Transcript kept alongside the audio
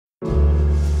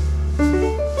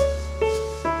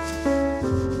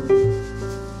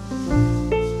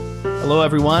Hello,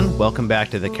 everyone. Welcome back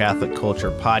to the Catholic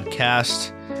Culture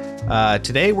Podcast.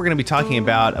 Today, we're going to be talking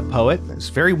about a poet that's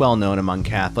very well known among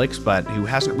Catholics, but who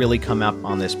hasn't really come up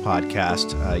on this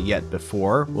podcast yet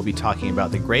before. We'll be talking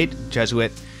about the great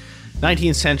Jesuit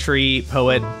 19th century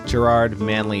poet Gerard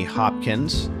Manley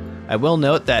Hopkins. I will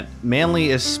note that Manley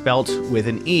is spelt with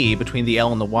an E between the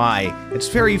L and the Y. It's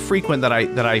very frequent that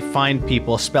I find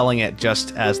people spelling it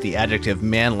just as the adjective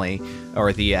manly,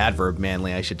 or the adverb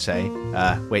manly, I should say.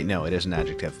 Wait, no, it is an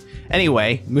adjective.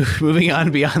 Anyway, moving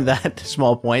on beyond that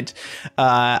small point,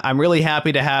 I'm really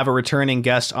happy to have a returning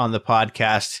guest on the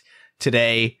podcast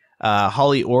today,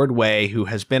 Holly Ordway, who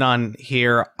has been on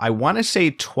here, I want to say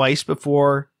twice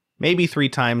before, maybe 3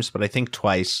 times, but I think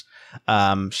twice.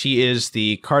 She is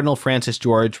the Cardinal Francis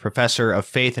George Professor of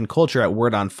Faith and Culture at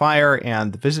Word on Fire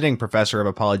and the Visiting Professor of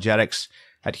Apologetics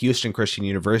at Houston Christian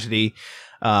University.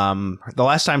 The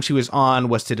last time she was on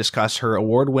was to discuss her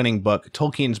award-winning book,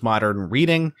 Tolkien's Modern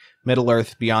Reading,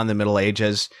 Middle-earth Beyond the Middle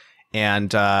Ages. And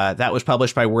that was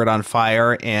published by Word on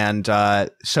Fire, and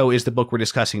so is the book we're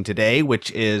discussing today, which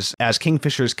is As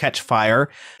Kingfishers Catch Fire,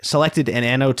 selected and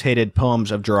annotated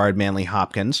poems of Gerard Manley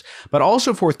Hopkins, but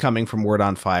also forthcoming from Word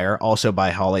on Fire, also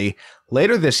by Holly.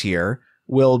 Later this year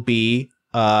will be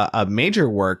a major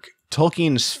work,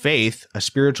 Tolkien's Faith, a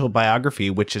spiritual biography,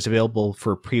 which is available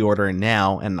for pre-order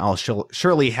now, and I'll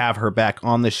surely have her back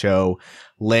on the show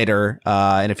later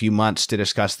in a few months to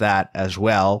discuss that as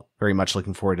well. Very much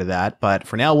looking forward to that. But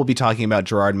for now, we'll be talking about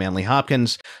Gerard Manley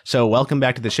Hopkins. So welcome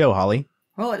back to the show, Holly.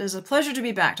 Well, it is a pleasure to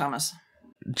be back, Thomas.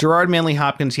 Gerard Manley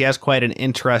Hopkins, he has quite an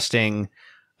interesting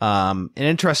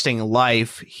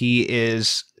life. He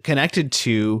is connected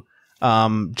to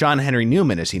John Henry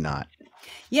Newman, is he not?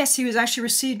 Yes, he was actually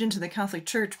received into the Catholic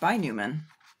Church by Newman.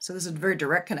 So there's a very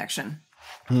direct connection.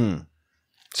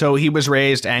 So he was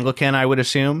raised Anglican, I would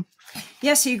assume?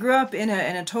 Yes, he grew up in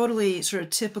a totally sort of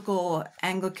typical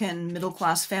Anglican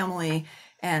middle-class family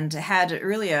and had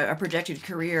really a projected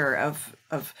career of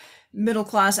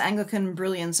middle-class Anglican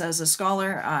brilliance as a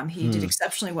scholar. He did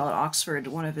exceptionally well at Oxford.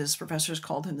 One of his professors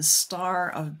called him the Star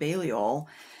of Balliol.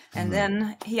 And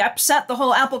then he upset the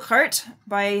whole apple cart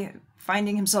by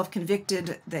finding himself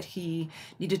convicted that he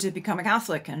needed to become a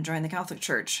Catholic and join the Catholic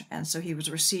Church. And so he was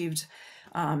received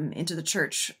into the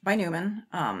church by Newman.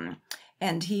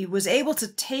 And he was able to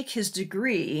take his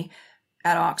degree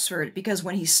at Oxford because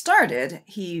when he started,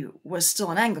 he was still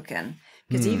an Anglican.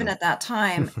 Because even at that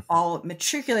time, all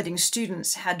matriculating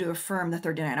students had to affirm the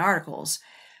 39 Articles.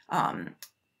 And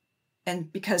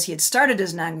because he had started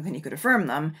as an Anglican, he could affirm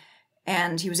them.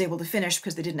 And he was able to finish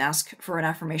because they didn't ask for an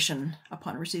affirmation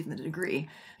upon receiving the degree.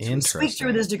 So he squeaked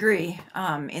through his degree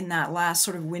in that last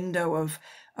sort of window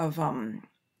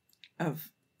of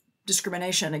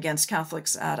discrimination against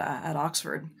Catholics at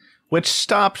Oxford. Which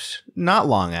stopped not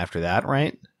long after that,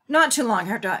 right? Not too long.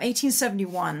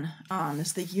 1871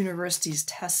 is the Universities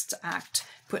Test Act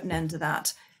put an end to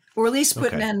that, or at least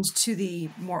put an end to the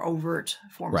more overt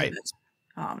forms of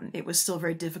it. It was still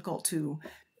very difficult to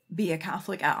be a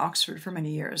Catholic at Oxford for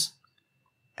many years.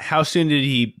 How soon did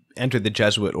he enter the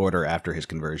Jesuit order after his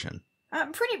conversion?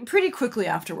 Pretty quickly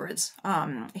afterwards.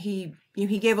 He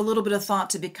gave a little bit of thought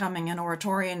to becoming an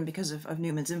Oratorian because of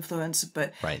Newman's influence,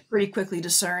 but pretty quickly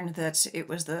discerned that it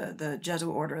was the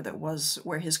Jesuit order that was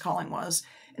where his calling was,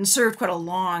 and served quite a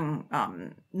long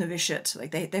novitiate.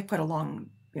 Like they quite a long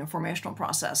formational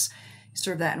process. He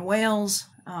served that in Wales,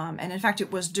 and in fact,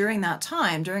 it was during that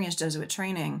time, during his Jesuit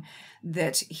training,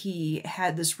 that he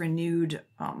had this renewed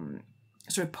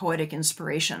sort of poetic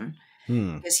inspiration,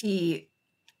 because he,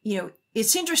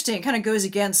 it's interesting. It kind of goes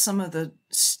against some of the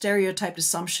stereotyped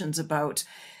assumptions about,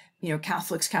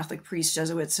 Catholics, Catholic priests,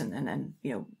 Jesuits, and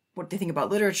what they think about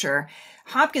literature.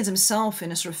 Hopkins himself,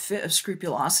 in a sort of fit of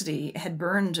scrupulosity, had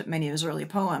burned many of his early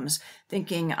poems,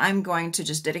 thinking, I'm going to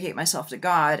just dedicate myself to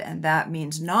God, and that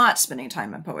means not spending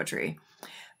time in poetry.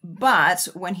 But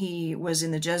when he was in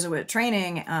the Jesuit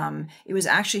training, it was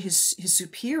actually his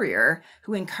superior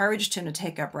who encouraged him to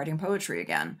take up writing poetry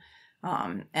again.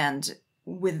 And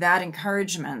with that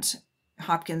encouragement,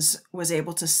 Hopkins was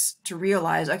able to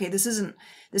realize, okay, this isn't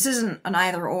an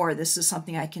either or. This is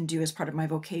something I can do as part of my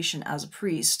vocation as a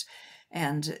priest.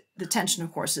 And the tension,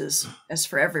 of course, is, as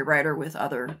for every writer with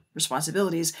other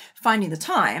responsibilities, finding the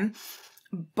time.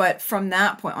 But from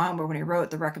that point onward, when he wrote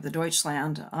The Wreck of the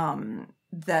Deutschland,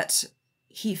 that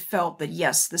he felt that,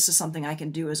 yes, this is something I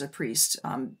can do as a priest.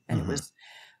 And it was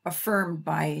affirmed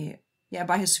by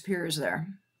his superiors there.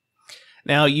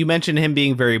 Now, you mentioned him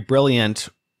being very brilliant.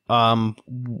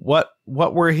 What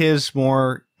were his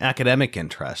more academic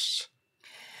interests?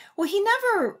 Well, he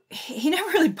never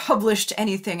really published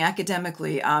anything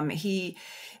academically.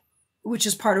 which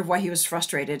is part of why he was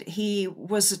frustrated. He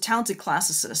was a talented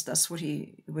classicist. That's what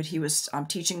he was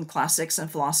teaching classics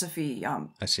and philosophy.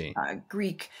 I see.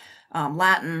 Greek,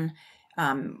 Latin.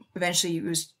 Eventually, he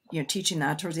was teaching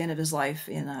that towards the end of his life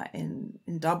in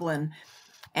Dublin,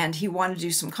 and he wanted to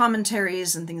do some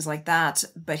commentaries and things like that.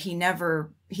 But he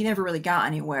never really got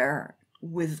anywhere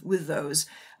with those.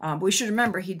 But we should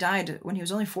remember he died when he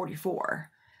was only 44,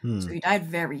 so he died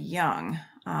very young,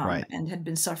 and had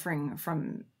been suffering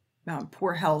from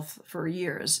poor health for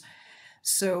years.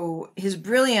 So his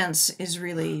brilliance is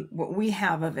really what we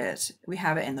have of it. We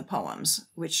have it in the poems,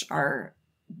 which are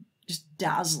just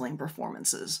dazzling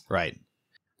performances. Right.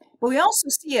 But we also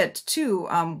see it too.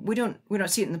 We don't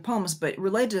see it in the poems, but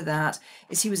related to that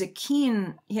is he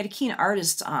had a keen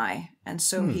artist's eye, and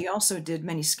so he also did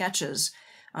many sketches,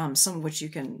 some of which you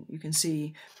can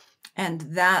see, and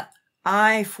that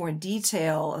eye for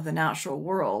detail of the natural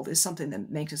world is something that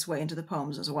makes its way into the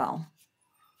poems as well.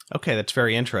 Okay, that's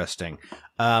very interesting.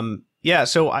 Yeah,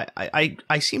 so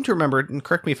I seem to remember, and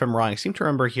correct me if I'm wrong, I seem to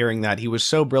remember hearing that he was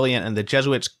so brilliant and the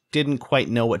Jesuits didn't quite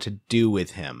know what to do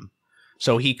with him.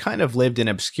 So he kind of lived in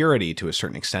obscurity to a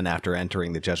certain extent after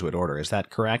entering the Jesuit order. Is that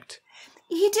correct?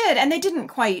 He did, and they didn't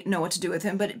quite know what to do with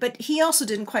him, but he also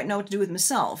didn't quite know what to do with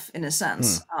himself, in a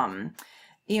sense.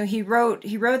 He wrote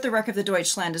the Wreck of the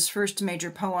Deutschland, his first major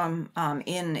poem,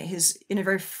 in a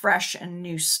very fresh and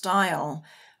new style,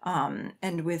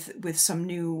 and with some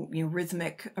new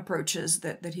rhythmic approaches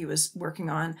that he was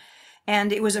working on,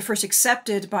 and it was at first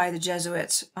accepted by the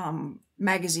Jesuit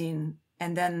magazine,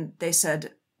 and then they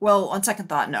said, well, on second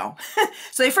thought, no.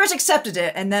 So they first accepted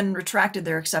it and then retracted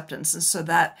their acceptance, and so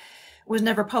that was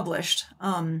never published.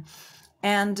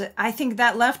 And I think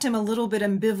that left him a little bit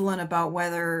ambivalent about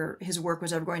whether his work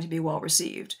was ever going to be well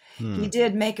received. He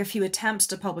did make a few attempts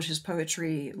to publish his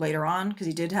poetry later on, because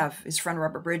he did have his friend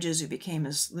Robert Bridges, who became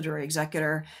his literary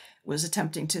executor, was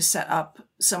attempting to set up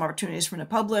some opportunities for him to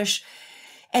publish.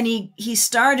 And he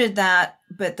started that,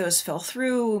 but those fell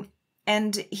through,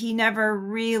 and he never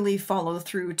really followed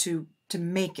through to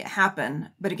make it happen.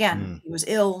 But again, he was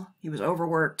ill, he was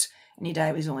overworked, and he died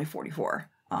when he was only 44.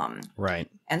 Right.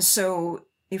 And so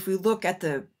if we look at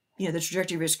the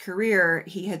trajectory of his career,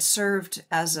 he had served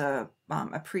as a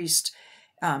priest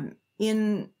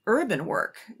in urban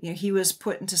work. He was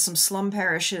put into some slum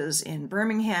parishes in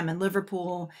Birmingham and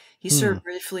Liverpool. He served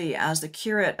briefly as the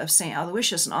curate of St.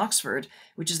 Aloysius in Oxford,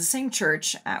 which is the same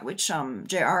church at which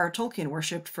J.R.R. Tolkien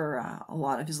worshipped for a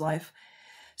lot of his life.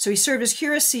 So he served as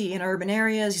curacy in urban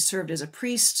areas. He served as a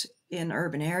priest in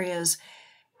urban areas.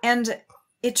 And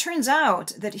it turns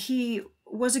out that he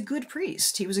was a good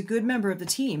priest. He was a good member of the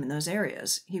team in those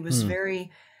areas. He was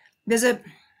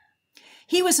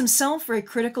he was himself very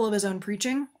critical of his own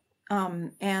preaching.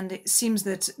 And it seems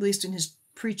that, at least in his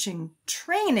preaching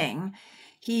training,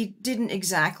 he didn't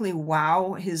exactly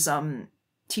wow his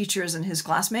teachers and his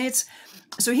classmates.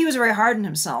 So he was very hard on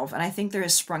himself. And I think there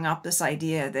has sprung up this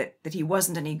idea that he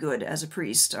wasn't any good as a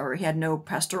priest, or he had no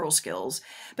pastoral skills.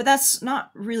 But that's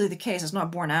not really the case. It's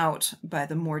not borne out by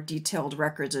the more detailed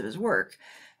records of his work.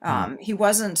 He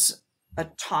wasn't a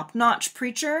top-notch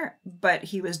preacher, but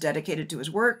he was dedicated to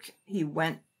his work. He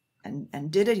went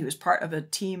and did it. He was part of a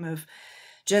team of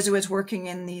Jesuits working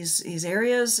in these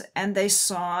areas, and they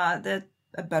saw that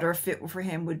a better fit for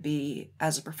him would be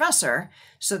as a professor.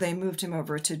 So they moved him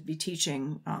over to be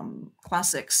teaching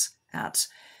classics at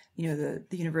the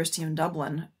University in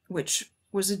Dublin, which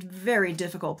was a very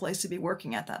difficult place to be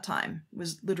working at that time. It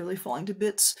was literally falling to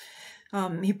bits.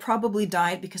 He probably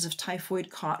died because of typhoid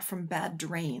caught from bad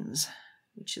drains,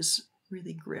 which is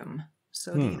really grim.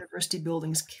 So the university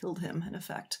buildings killed him, in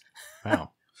effect.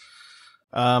 Wow.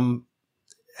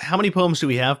 How many poems do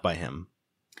we have by him?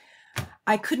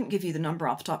 I couldn't give you the number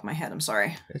off the top of my head. I'm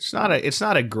sorry. It's not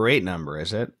a great number,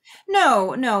 is it?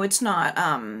 No, it's not.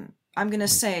 I'm going to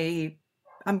say,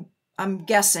 I'm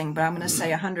guessing, but I'm going to say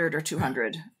 100 or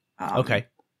 200. Okay.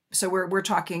 So we're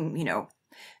talking,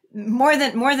 more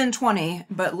than 20,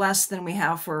 but less than we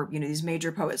have for, these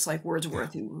major poets like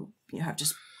Wordsworth, who have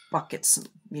just buckets,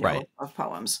 right, of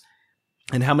poems.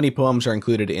 And how many poems are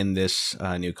included in this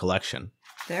new collection?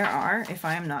 There are, if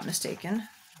I am not mistaken,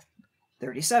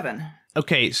 37.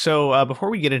 Okay, so before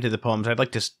we get into the poems, I'd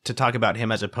like to talk about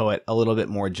him as a poet a little bit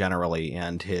more generally,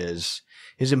 and his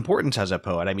importance as a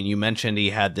poet. I mean, you mentioned he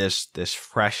had this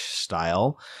fresh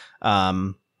style.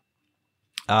 I've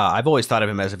always thought of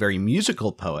him as a very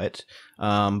musical poet,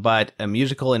 but a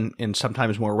musical in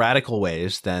sometimes more radical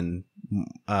ways than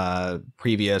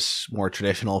previous, more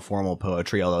traditional formal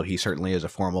poetry, although he certainly is a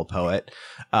formal poet.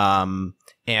 And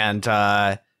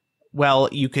Well,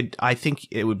 I think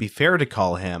it would be fair to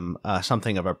call him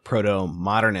something of a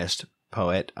proto-modernist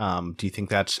poet. Do you think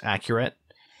that's accurate?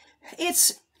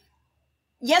 It's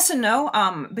yes and no.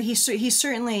 But he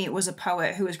certainly was a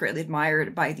poet who was greatly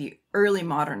admired by the early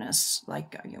modernists,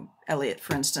 like Eliot,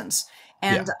 for instance.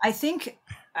 And Yeah. I think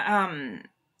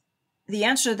the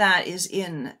answer to that is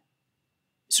in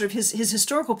sort of his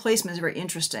historical placement is very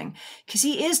interesting, because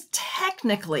he is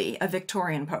technically a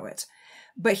Victorian poet,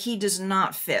 but he does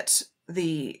not fit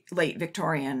the late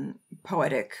Victorian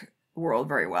poetic world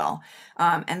very well.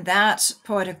 And that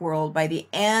poetic world, by the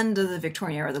end of the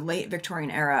Victorian era, the late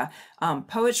Victorian era,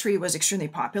 poetry was extremely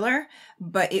popular,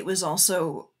 but it was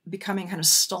also becoming kind of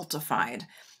stultified.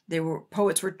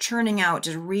 Poets were churning out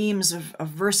just reams of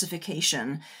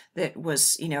versification that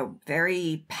was,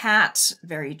 very pat,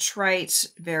 very trite,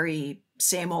 very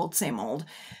same old, same old.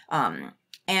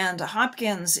 And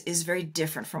Hopkins is very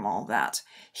different from all that.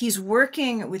 He's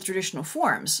working with traditional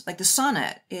forms, like the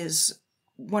sonnet is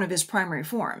one of his primary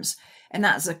forms, and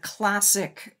that's a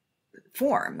classic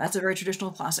form. That's a very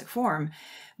traditional classic form.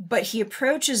 But he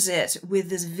approaches it with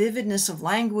this vividness of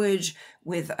language,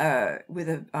 with a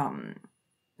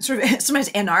sort of sometimes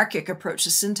anarchic approach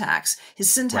to syntax.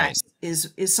 His syntax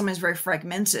is sometimes very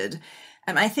fragmented.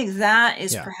 And I think that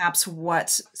is perhaps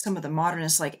what some of the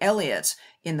modernists like Eliot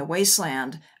in The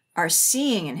Wasteland are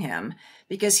seeing in him,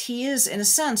 because he is, in a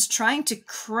sense, trying to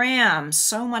cram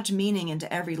so much meaning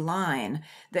into every line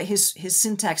that his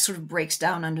syntax sort of breaks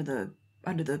down under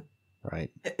the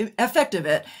effect of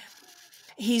it.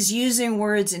 He's using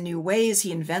words in new ways.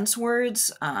 He invents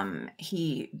words.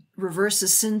 He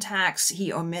reverses syntax.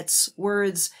 He omits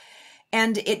words,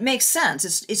 and it makes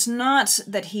sense. It's not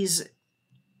that he's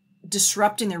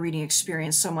disrupting the reading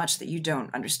experience so much that you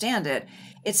don't understand it.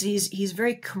 He's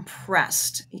very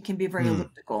compressed. He can be very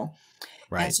elliptical.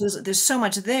 Right. And so there's so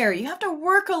much there. You have to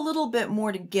work a little bit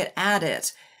more to get at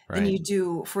it than you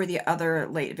do for the other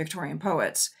late Victorian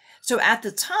poets. So at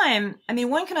the time, I mean,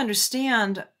 one can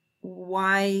understand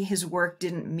why his work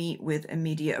didn't meet with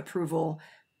immediate approval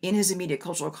in his immediate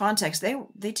cultural context. They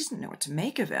didn't know what to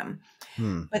make of him.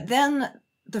 But then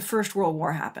the First World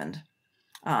War happened.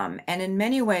 And in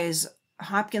many ways,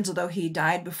 Hopkins, although he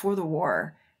died before the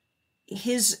war,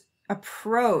 his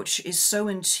approach is so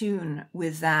in tune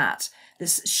with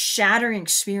this shattering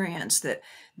experience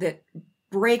that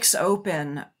breaks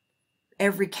open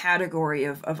every category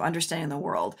of understanding the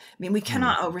world. I mean, we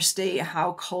cannot overstate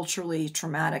how culturally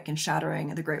traumatic and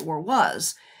shattering the Great War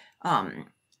was.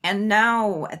 And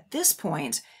now, at this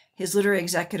point, his literary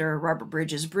executor, Robert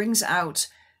Bridges, brings out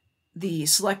the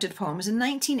selected poems in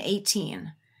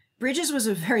 1918. Bridges was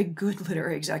a very good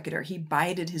literary executor. He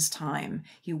bided his time.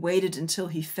 He waited until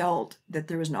he felt that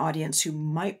there was an audience who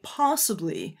might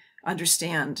possibly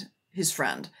understand his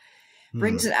friend.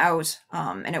 Brings it out,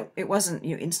 and it wasn't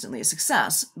instantly a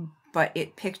success, but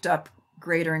it picked up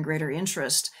greater and greater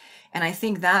interest. And I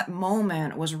think that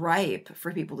moment was ripe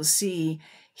for people to see,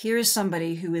 here is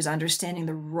somebody who is understanding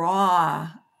the raw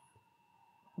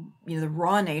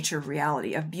nature of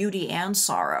reality, of beauty and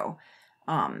sorrow.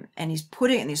 And he's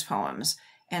putting it in these poems.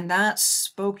 And that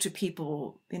spoke to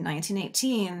people in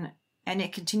 1918, and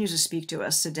it continues to speak to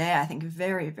us today, I think,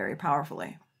 very, very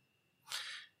powerfully.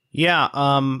 Yeah,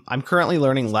 I'm currently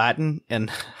learning Latin, and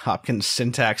Hopkins'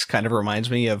 syntax kind of reminds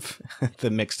me of the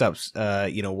mixed up,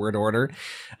 word order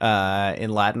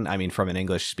in Latin. I mean, from an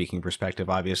English-speaking perspective,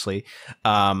 obviously.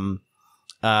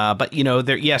 But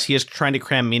yes, he is trying to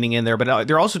cram meaning in there, but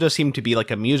there also does seem to be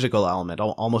like a musical element,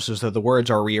 almost as though the words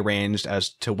are rearranged as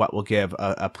to what will give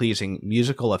a pleasing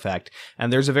musical effect.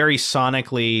 And there's a very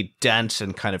sonically dense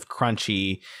and kind of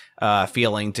crunchy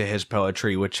feeling to his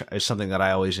poetry, which is something that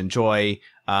I always enjoy.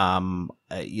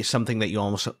 Something that you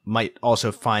almost might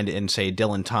also find in, say,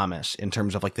 Dylan Thomas, in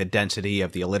terms of like the density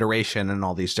of the alliteration and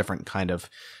all these different kind of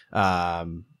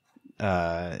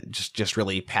just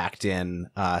really packed in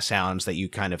sounds that you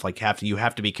kind of like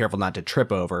have to be careful not to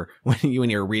trip over when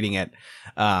you're reading it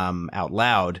out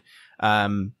loud.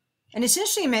 And it's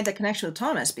interesting you made that connection with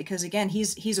Thomas, because again,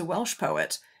 he's a Welsh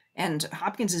poet, and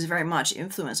Hopkins is very much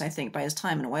influenced, I think, by his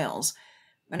time in Wales.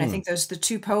 And I think those the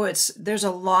two poets, there's a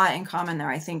lot in common there.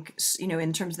 I think,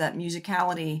 in terms of that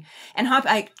musicality, and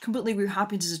I completely agree.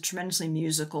 Hopkins is a tremendously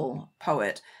musical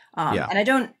poet, and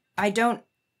I don't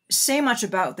say much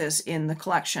about this in the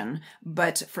collection,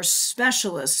 but for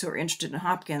specialists who are interested in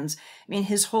Hopkins, I mean,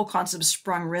 his whole concept of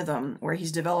sprung rhythm, where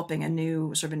he's developing a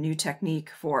new technique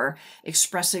for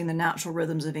expressing the natural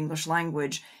rhythms of English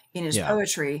language in his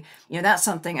poetry, that's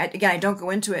something, I don't go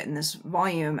into it in this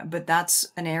volume, but that's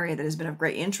an area that has been of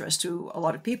great interest to a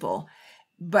lot of people.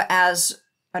 But as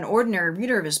an ordinary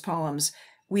reader of his poems,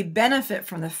 we benefit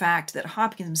from the fact that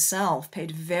Hopkins himself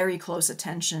paid very close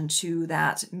attention to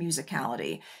that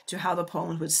musicality, to how the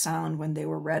poems would sound when they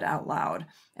were read out loud.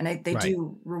 And they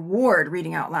do reward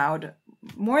reading out loud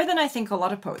more than I think a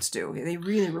lot of poets do. They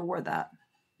really reward that.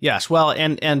 Yes, well,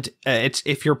 and it's,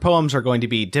 if your poems are going to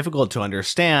be difficult to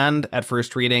understand at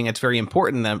first reading, it's very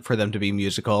important for them to be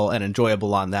musical and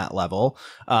enjoyable on that level.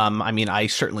 I mean, I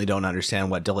certainly don't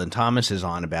understand what Dylan Thomas is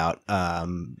on about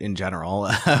in general,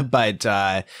 but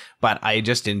I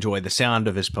just enjoy the sound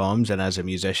of his poems, and as a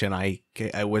musician,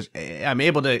 I'm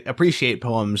able to appreciate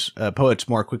poets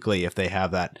more quickly if they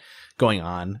have that going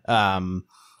on,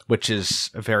 which is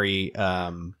very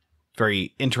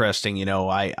very interesting. You know,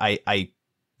 I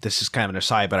this is kind of an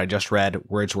aside, but I just read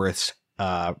Wordsworth's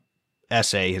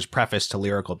essay, his preface to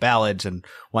Lyrical Ballads, and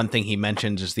one thing he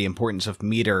mentions is the importance of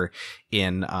meter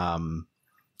in,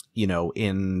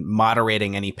 in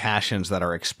moderating any passions that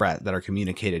are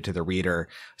communicated to the reader,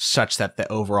 such that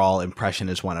the overall impression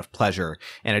is one of pleasure.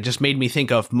 And it just made me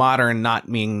think of modern, not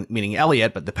meaning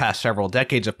Eliot, but the past several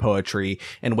decades of poetry,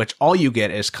 in which all you get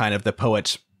is kind of the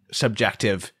poet's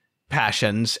subjective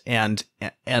passions, and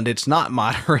it's not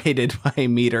moderated by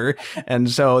meter,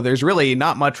 and so there's really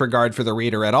not much regard for the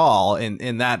reader at all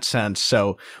in that sense.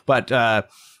 So, but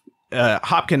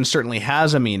Hopkins certainly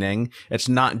has a meaning. It's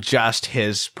not just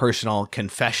his personal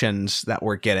confessions that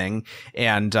we're getting,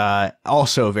 and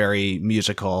also very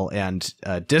musical and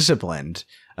disciplined,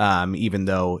 even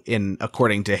though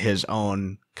according to his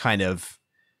own kind of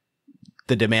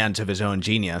the demands of his own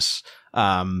genius.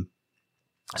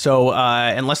 So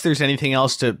unless there's anything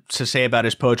else to say about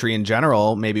his poetry in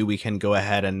general, maybe we can go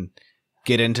ahead and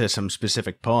get into some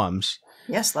specific poems.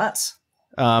 Yes, let's.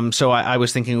 So I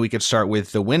was thinking we could start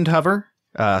with The Windhover,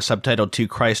 subtitled To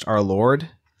Christ Our Lord.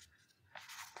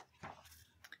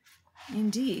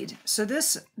 Indeed. So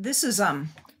this is one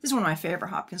of my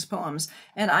favorite Hopkins poems,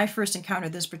 and I first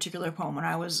encountered this particular poem when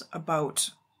I was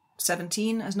about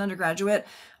 17 as an undergraduate,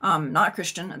 not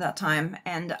Christian at that time,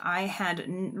 and I had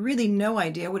really no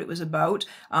idea what it was about,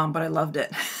 but I loved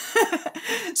it.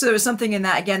 So there was something in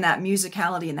that, again, that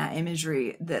musicality and that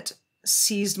imagery that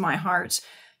seized my heart,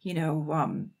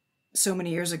 so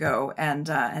many years ago,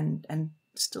 and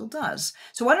still does.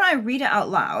 So why don't I read it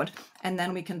out loud, and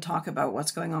then we can talk about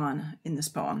what's going on in this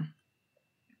poem.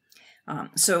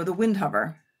 So The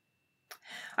Windhover.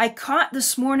 I caught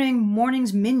this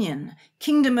morning's minion,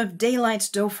 kingdom of daylight's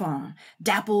dauphin,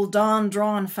 dappled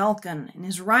dawn-drawn falcon, in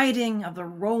his riding of the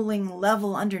rolling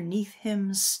level underneath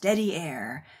him steady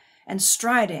air, and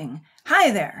striding,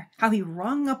 hi there, how he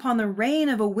rung upon the rein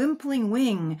of a wimpling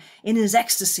wing in his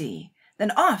ecstasy,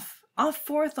 then off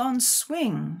forth on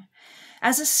swing.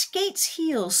 As a skate's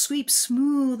heel sweeps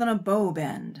smooth on a bow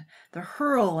bend, the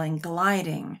hurl and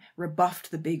gliding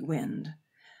rebuffed the big wind.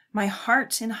 My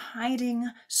heart in hiding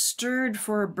stirred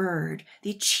for a bird, the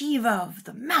achieve of,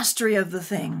 the mastery of the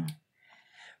thing.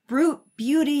 Brute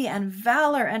beauty and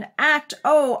valor and act,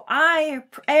 oh, I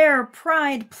ere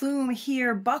pride plume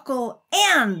here buckle,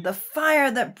 and the fire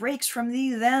that breaks from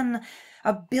thee then,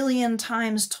 a billion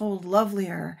times told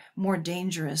lovelier, more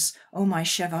dangerous, oh my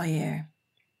chevalier.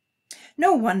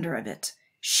 No wonder of it,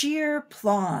 sheer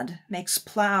plod makes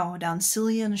plough down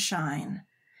Scillian shine,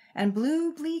 and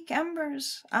blue bleak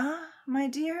embers, my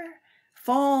dear,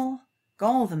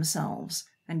 gall themselves,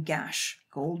 and gash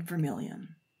gold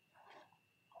vermilion.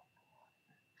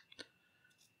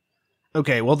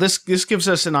 Okay, well, this gives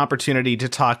us an opportunity to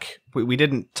talk. We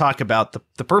didn't talk about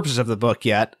the purpose of the book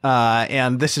yet,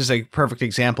 and this is a perfect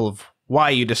example of why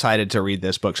you decided to read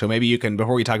this book. So maybe you can,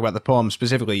 before we talk about the poem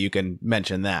specifically, you can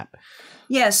mention that.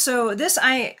 Yeah, so this,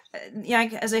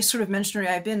 as I sort of mentioned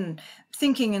earlier, I've been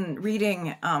thinking and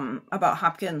reading about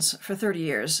Hopkins for 30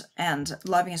 years and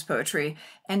loving his poetry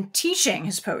and teaching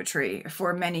his poetry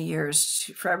for many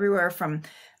years, for everywhere from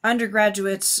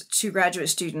undergraduates to graduate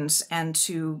students and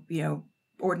to,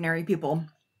 ordinary people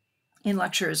in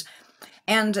lectures.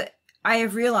 And I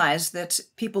have realized that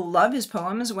people love his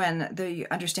poems when they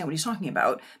understand what he's talking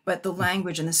about, but the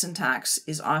language and the syntax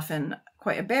is often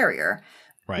quite a barrier.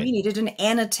 Right. We needed an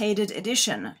annotated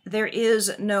edition. There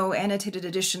is no annotated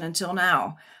edition until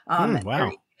now.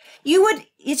 Wow.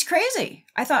 It's crazy.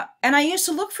 I thought, and I used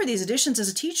to look for these editions as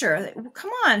a teacher.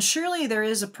 Come on, surely there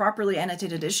is a properly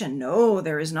annotated edition. No,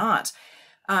 there is not.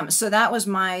 So that was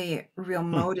my real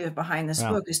motive behind this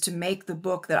book, is to make the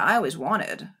book that I always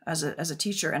wanted as a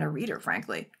teacher and a reader,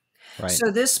 frankly. Right.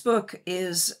 So this book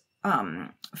is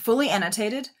fully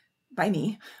annotated by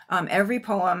me. Every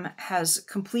poem has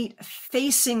complete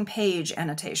facing page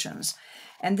annotations.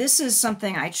 And this is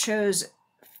something I chose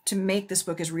to make this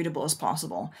book as readable as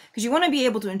possible, because you want to be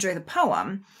able to enjoy the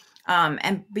poem,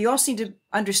 But you also need to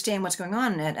understand what's going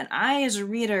on in it. And I, as a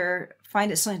reader,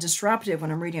 find it something disruptive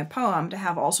when I'm reading a poem to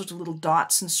have all sorts of little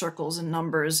dots and circles and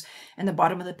numbers and the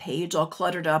bottom of the page all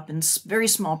cluttered up in very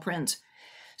small print.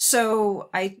 So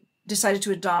I decided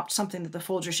to adopt something that the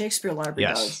Folger Shakespeare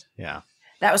Library does. Yeah.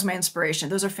 That was my inspiration.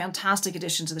 Those are fantastic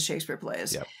editions of the Shakespeare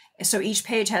plays. Yep. And so each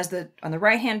page has on the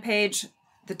right-hand page,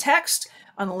 the text,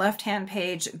 on the left-hand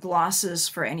page, glosses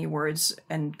for any words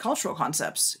and cultural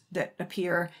concepts that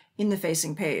appear in the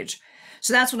facing page.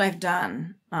 So that's what I've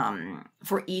done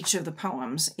for each of the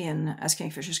poems in As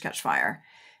Kingfishers Catch Fire,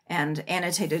 and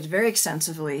annotated very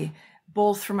extensively,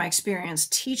 both from my experience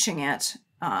teaching it,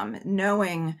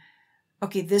 knowing,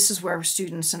 okay, this is where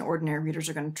students and ordinary readers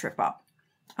are going to trip up.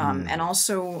 And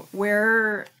also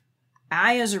where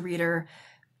I, as a reader,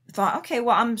 thought, okay,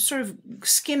 well, I'm sort of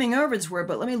skimming over this word,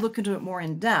 but let me look into it more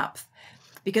in depth.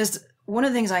 Because one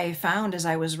of the things I found as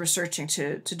I was researching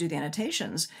to do the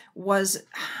annotations was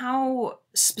how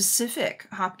specific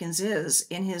Hopkins is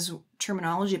in his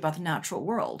terminology about the natural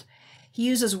world. He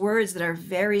uses words that are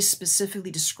very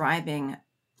specifically describing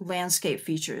landscape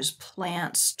features,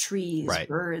 plants, trees,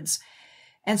 birds.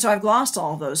 And so I've glossed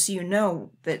all of those, so you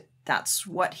know that that's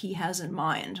what he has in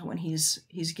mind when he's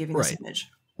giving this image.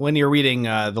 When you're reading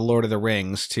The Lord of the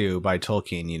Rings too by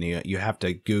Tolkien, you have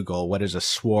to Google what is a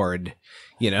sword,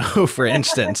 for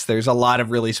instance. There's a lot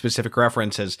of really specific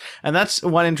references, and that's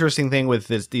one interesting thing with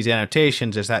these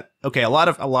annotations is that a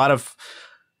lot of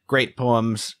great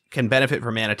poems can benefit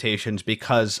from annotations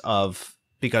because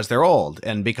they're old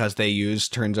and because they use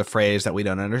turns of phrase that we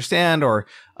don't understand, or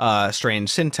strange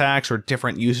syntax, or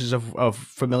different uses of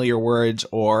familiar words,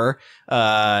 or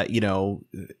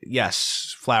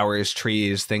flowers,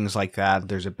 trees, things like that.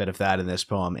 There's a bit of that in this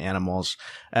poem, animals,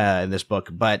 in this book,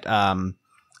 but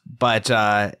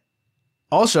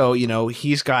also,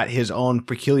 he's got his own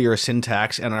peculiar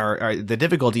syntax, and the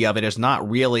difficulty of it is not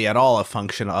really at all a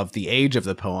function of the age of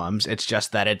the poems. It's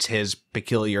just that it's his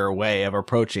peculiar way of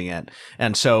approaching it.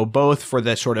 And so both for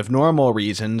the sort of normal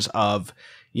reasons of,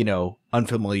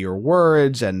 unfamiliar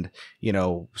words and,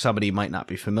 somebody might not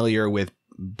be familiar with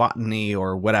botany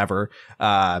or whatever,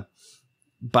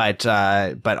 but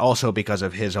also because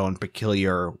of his own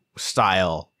peculiar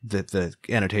style, that the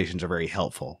annotations are very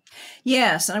helpful.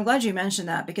 Yes, and I'm glad you mentioned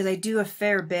that, because I do a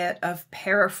fair bit of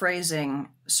paraphrasing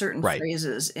certain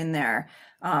phrases in there,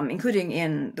 including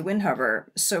in the Windhover.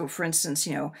 So, for instance,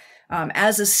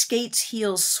 as a skate's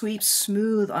heel sweeps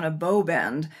smooth on a bow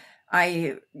bend,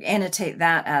 I annotate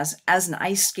that as an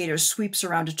ice skater sweeps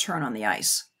around a turn on the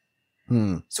ice.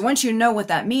 So once you know what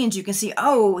that means, you can see,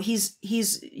 oh, he's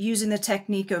using the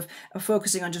technique of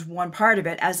focusing on just one part of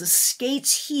it. As the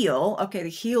skate's heel, okay, the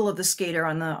heel of the skater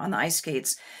on the ice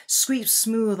skates sweeps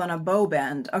smooth on a bow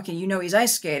bend. Okay, he's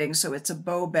ice skating, so it's a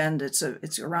bow bend. It's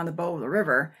around the bow of the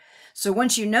river. So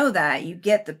once you know that, you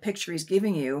get the picture he's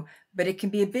giving you, but it can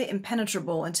be a bit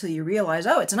impenetrable until you realize,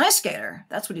 oh, it's an ice skater.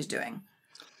 That's what he's doing.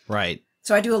 Right.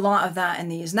 So I do a lot of that in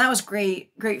these, and that was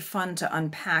great fun to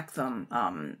unpack them.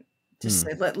 To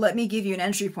say, let me give you an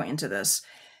entry point into this,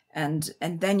 and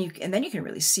then you can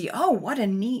really see, oh, what a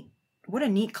neat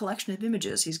collection of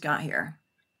images he's got here.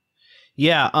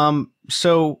 Yeah.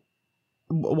 So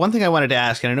one thing I wanted to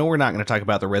ask, and I know we're not going to talk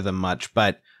about the rhythm much,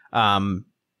 but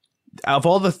of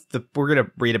all we're going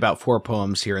to read about 4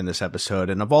 poems here in this episode,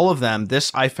 and of all of them,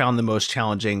 this I found the most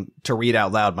challenging to read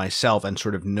out loud myself and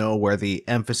sort of know where the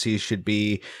emphases should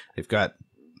be. They've got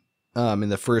in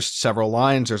the first several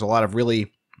lines, there's a lot of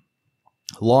really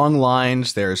long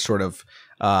lines. There's sort of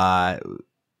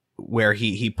where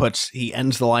he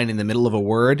ends the line in the middle of a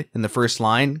word in the first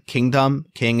line. Kingdom,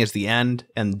 king is the end,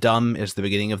 and dumb is the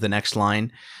beginning of the next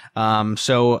line.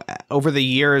 So over the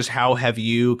years, how have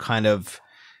you kind of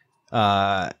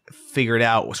figured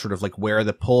out sort of like where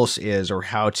the pulse is, or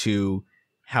how to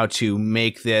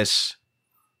make this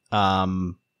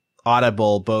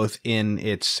audible both in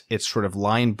its sort of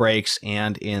line breaks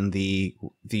and in the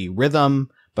rhythm,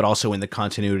 but also in the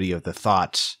continuity of the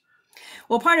thoughts?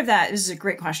 Well, part of that is a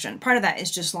great question. Part of that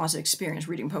is just lots of experience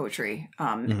reading poetry,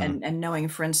 and knowing,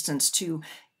 for instance, to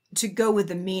go with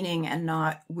the meaning and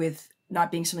not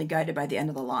being simply guided by the end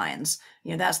of the lines.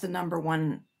 That's the number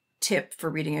one tip for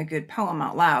reading a good poem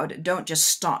out loud. Don't just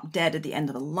stop dead at the end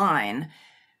of the line.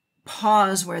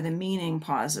 Pause where the meaning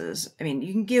pauses. I mean,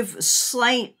 you can give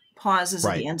slight pauses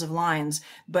at the ends of lines,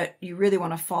 but you really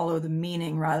want to follow the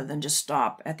meaning rather than just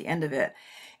stop at the end of it.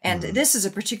 And this is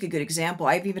a particularly good example.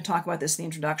 I've even talked about this in the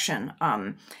introduction,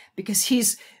 because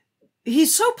he's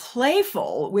so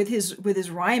playful with his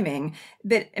rhyming.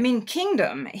 But I mean,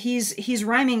 kingdom, he's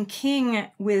rhyming king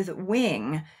with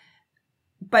wing,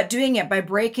 but doing it by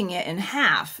breaking it in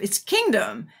half. It's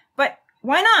kingdom, but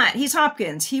why not? He's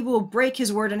Hopkins. He will break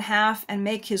his word in half and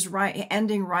make his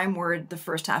ending rhyme word the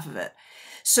first half of it.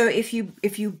 So I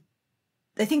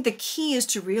think the key is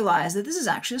to realize that this is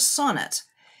actually a sonnet.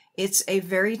 It's a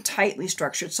very tightly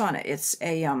structured sonnet. It's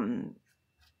a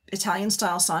Italian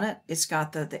style sonnet. It's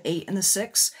got the 8 and the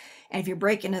 6. And if you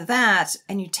break into that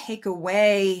and you take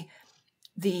away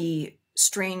the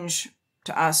strange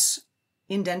to us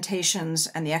indentations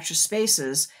and the extra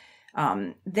spaces,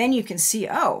 then you can see,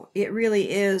 oh, it really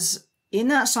is in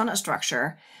that sonnet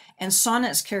structure. And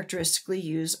sonnets characteristically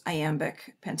use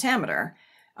iambic pentameter.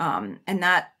 And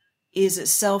that is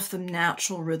itself the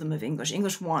natural rhythm of English.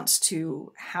 English wants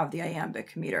to have the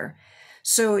iambic meter.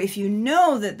 So if you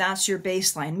know that that's your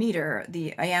baseline meter,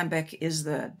 the iambic is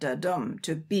the da-dum,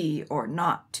 to be or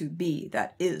not to be.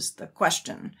 That is the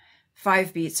question.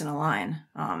 5 beats in a line,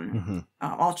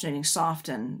 alternating soft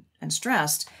and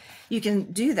stressed. You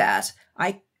can do that.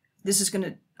 I'm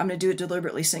gonna do it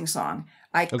deliberately sing-song.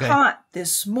 I caught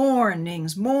this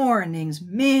morning's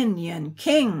minion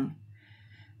king.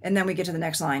 And then we get to the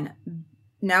next line.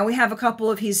 Now we have a couple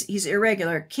of, he's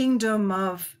irregular. Kingdom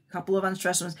of, couple of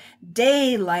unstressed ones.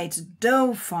 Daylight's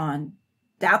dauphin,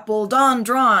 dapple dawn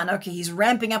drawn. Okay, he's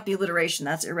ramping up the alliteration.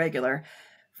 That's irregular.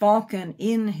 Falcon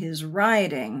in his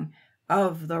riding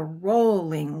of the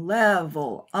rolling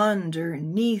level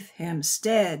underneath him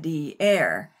steady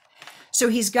air. So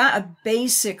he's got a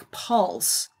basic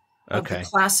pulse of the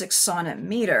classic sonnet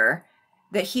meter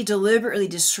that he deliberately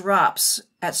disrupts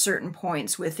at certain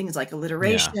points with things like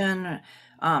alliteration.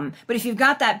 Yeah. But if you've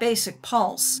got that basic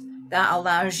pulse, that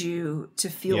allows you to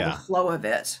feel the flow of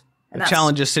it. And the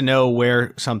challenge is to know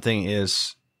where something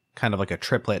is kind of like a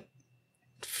triplet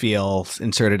feel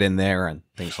inserted in there and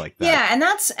things like that. Yeah,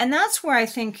 and that's where I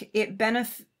think it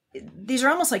these are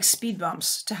almost like speed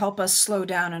bumps to help us slow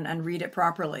down and read it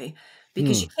properly,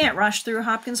 because you can't rush through a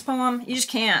Hopkins poem. You just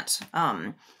can't.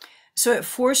 So it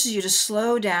forces you to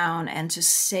slow down and to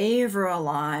savor a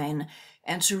line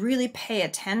and to really pay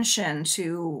attention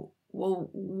to, well,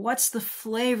 what's the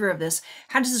flavor of this?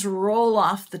 How does this roll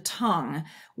off the tongue?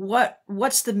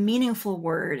 What's the meaningful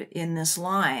word in this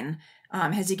line?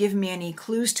 Has he given me any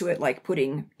clues to it, like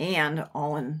putting "and"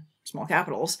 all in small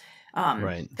capitals?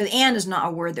 Right. Because "and" is not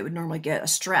a word that would normally get a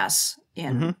stress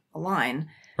in a line.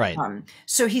 Right.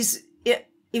 So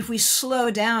if we slow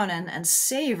down and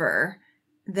savor,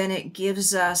 then it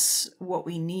gives us what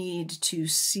we need to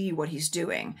see what he's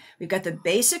doing. We've got the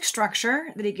basic structure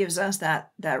that he gives us,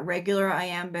 that regular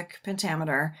iambic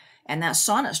pentameter, and that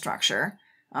sonnet structure.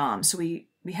 So we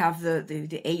have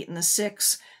the 8 and the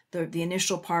 6, the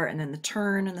initial part, and then the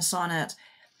turn and the sonnet.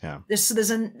 Yeah. This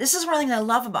is one thing I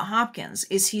love about Hopkins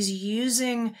is he's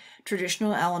using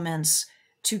traditional elements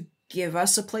to give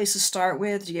us a place to start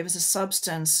with, to give us a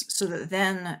substance, so that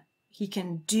then he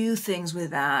can do things with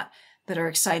that are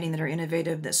exciting, that are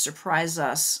innovative, that surprise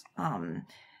us,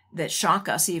 that shock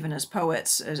us even as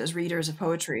poets, as readers of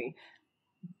poetry.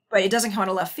 But it doesn't come out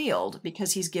of left field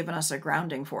because he's given us a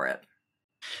grounding for it.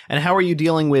 And how are you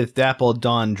dealing with dapple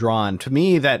dawn drawn? To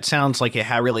me, that sounds like it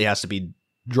really has to be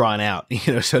drawn out,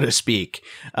 so to speak.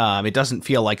 It doesn't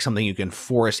feel like something you can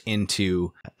force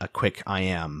into a quick I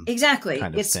am exactly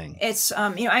kind of thing. It's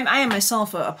I am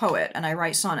myself a poet, and I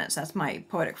write sonnets. That's my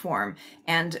poetic form.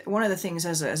 And one of the things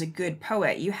as a good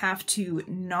poet, you have to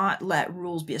not let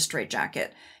rules be a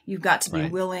straitjacket. You've got to be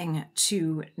willing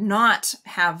to not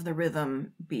have the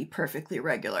rhythm be perfectly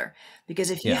regular, because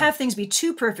if you have things be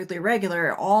too perfectly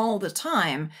regular all the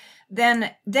time,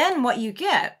 then what you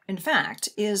get, in fact,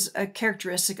 is a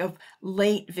characteristic of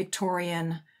late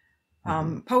Victorian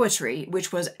poetry,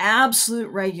 which was absolute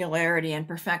regularity and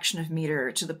perfection of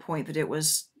meter to the point that it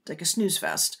was like a snooze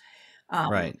fest.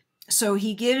 Right. So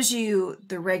he gives you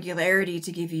the regularity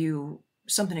to give you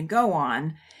something to go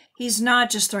on. He's not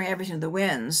just throwing everything to the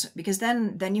winds, because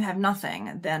then you have nothing.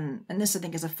 And this, I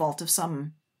think, is a fault of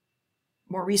some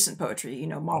more recent poetry,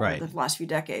 modern the last few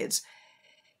decades.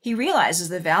 He realizes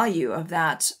the value of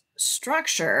that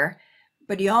structure,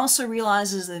 but he also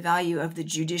realizes the value of the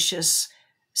judicious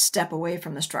step away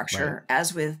from the structure,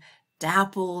 as with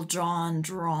dapple drawn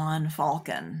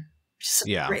falcon. Just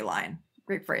a great line,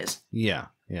 great phrase. Yeah.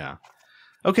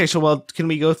 Okay, so can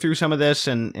we go through some of this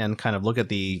and kind of look at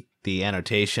the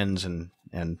annotations and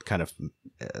kind of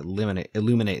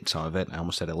illuminate some of it? I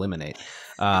almost said eliminate.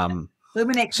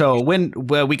 Illuminate. So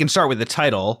we can start with the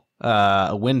title,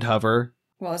 a Windhover.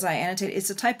 Well, as I annotated, it's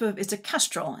a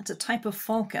kestrel. It's a type of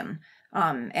falcon.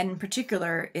 And in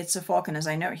particular, it's a falcon, as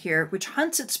I note here, which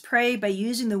hunts its prey by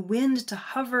using the wind to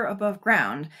hover above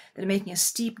ground, then making a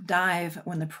steep dive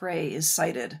when the prey is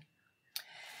sighted.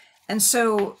 And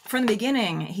so from the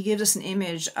beginning, he gives us an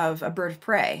image of a bird of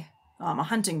prey, a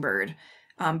hunting bird,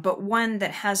 but one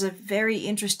that has a very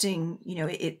interesting,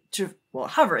 it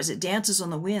hovers, it dances on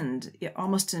the wind,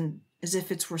 almost as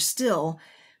if it were still,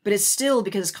 but it's still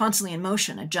because it's constantly in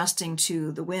motion, adjusting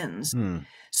to the winds.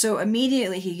 So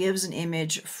immediately he gives an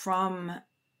image from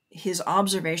his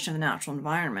observation of the natural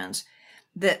environment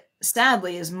that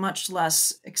sadly is much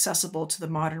less accessible to the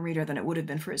modern reader than it would have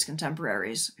been for his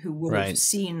contemporaries, who would have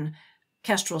seen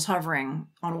kestrels hovering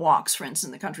on walks, for instance,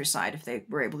 in the countryside, if they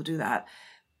were able to do that.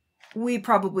 We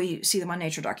probably see them on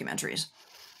nature documentaries.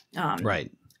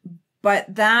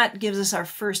 But that gives us our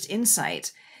first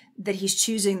insight that he's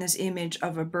choosing this image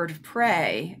of a bird of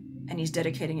prey and he's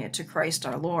dedicating it to Christ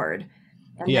our Lord.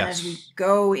 And then as we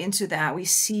go into that, we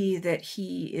see that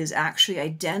he is actually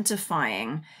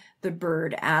identifying the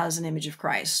bird as an image of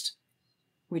Christ,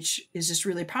 which is just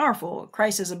really powerful.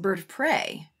 Christ as a bird of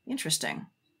prey. Interesting.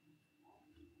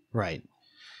 Right.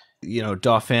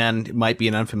 Dauphin might be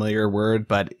an unfamiliar word,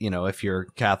 but, if you're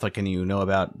Catholic and you know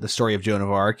about the story of Joan of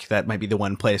Arc, that might be the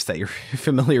one place that you're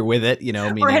familiar with it,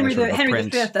 meaning or Henry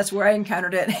V. That's where I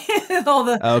encountered it. All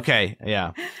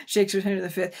the Shakespeare's Henry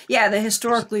V. Yeah,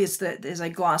 historically, it's as I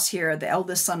gloss here, the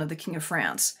eldest son of the King of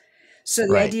France. So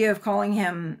the idea of calling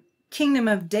him Kingdom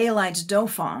of Daylight's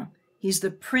Dauphin, he's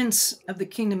the prince of the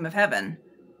kingdom of heaven.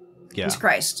 Yeah. He's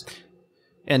Christ.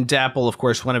 And dapple, of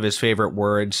course, one of his favorite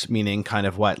words, meaning kind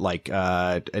of what, like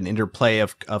an interplay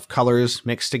of colors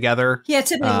mixed together. Yeah,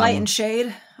 typically light and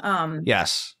shade.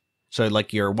 Yes. So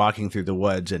like you're walking through the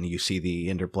woods and you see the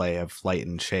interplay of light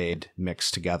and shade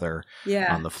mixed together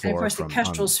on the floor. And of course, the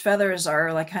kestrel's feathers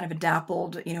are like kind of a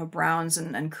dappled, browns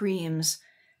and creams.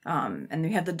 And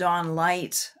we have the dawn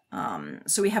light.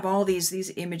 So we have all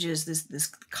these images, this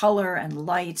color and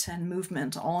light and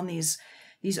movement, all in these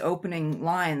opening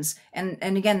lines. And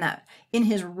again, that in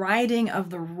his riding of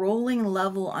the rolling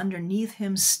level underneath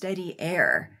him steady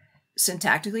air,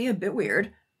 syntactically a bit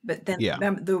weird, but then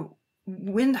the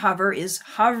Windhover is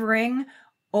hovering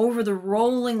over the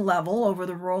rolling level, over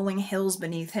the rolling hills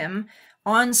beneath him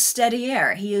on steady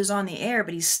air. He is on the air,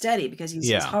 but he's steady because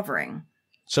he's hovering.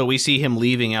 So we see him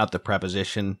leaving out the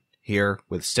preposition here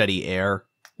with steady air.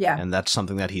 Yeah. And that's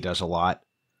something that he does a lot.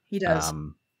 He does.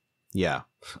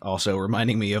 Also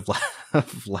reminding me of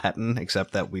Latin,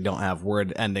 except that we don't have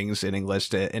word endings in English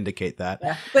to indicate that.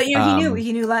 Yeah. But he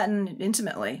knew Latin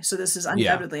intimately, so this is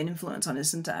undoubtedly an influence on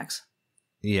his syntax.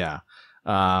 Yeah.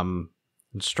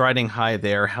 Striding high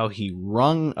there, how he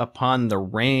rung upon the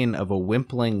rein of a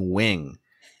wimpling wing.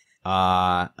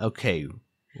 Okay,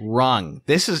 rung.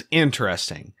 This is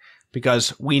interesting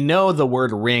because we know the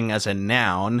word ring as a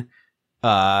noun,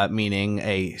 meaning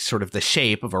a sort of the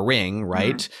shape of a ring,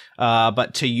 right?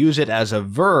 But to use it as a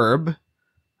verb,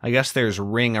 I guess there's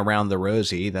ring around the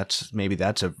rosy. Maybe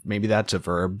that's a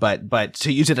verb. But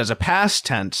to use it as a past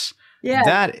tense,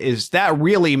 that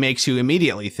really makes you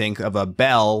immediately think of a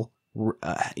bell,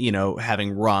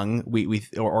 having rung,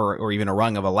 or even a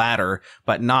rung of a ladder,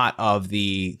 but not of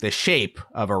the shape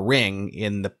of a ring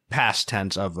in the past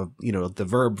tense of the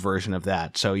verb version of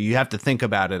that. So you have to think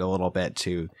about it a little bit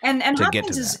to Hopkins get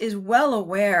to that. is well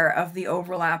aware of the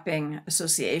overlapping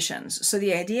associations. So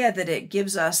the idea that it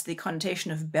gives us the connotation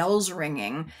of bells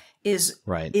ringing is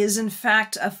in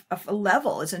fact a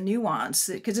level. It's a nuance,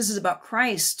 because this is about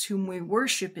Christ, whom we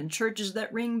worship in churches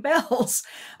that ring bells.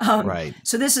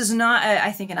 So this is not,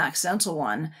 I think, an accidental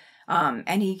one.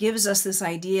 And he gives us this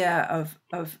idea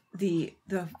of the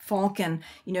falcon,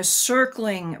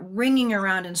 circling, ringing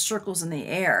around in circles in the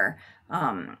air.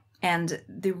 And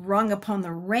the rung upon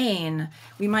the rein,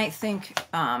 we might think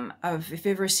of, if you've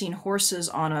ever seen horses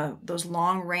on those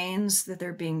long reins that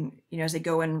they're being, as they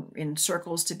go in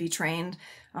circles to be trained.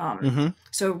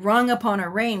 So rung upon a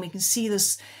rein, we can see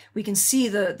this. We can see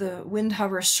the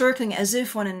Windhover circling as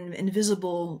if on an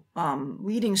invisible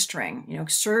leading string,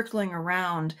 circling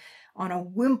around on a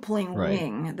wimpling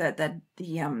wing. That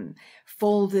the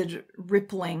folded,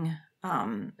 rippling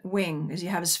wing, as you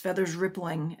have his feathers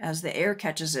rippling as the air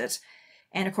catches it.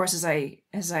 And of course, as I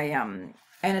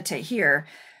annotate here,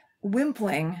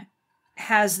 wimpling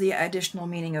has the additional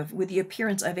meaning of with the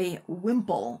appearance of a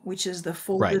wimple, which is the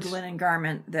folded linen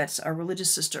garment that a religious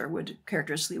sister would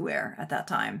characteristically wear at that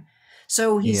time.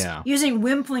 So he's using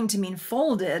wimpling to mean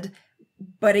folded,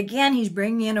 but again, he's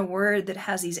bringing in a word that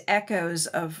has these echoes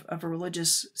of a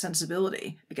religious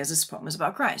sensibility, because this poem is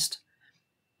about Christ.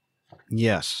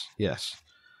 Yes.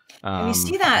 And we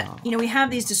see that, we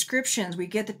have these descriptions, we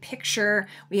get the picture,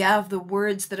 we have the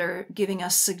words that are giving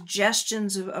us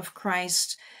suggestions of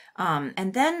Christ.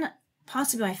 And then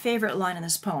possibly my favorite line in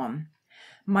this poem,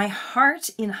 My heart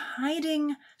in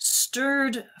hiding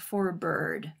stirred for a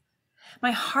bird.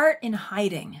 My heart in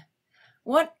hiding.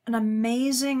 What an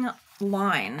amazing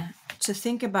line to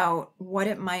think about what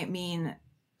it might mean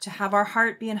to have our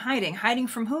heart be in hiding. Hiding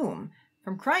from whom?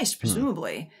 From Christ,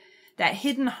 presumably. That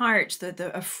hidden heart,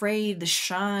 the afraid, the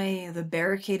shy, the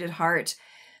barricaded heart.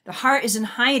 The heart is in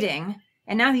hiding.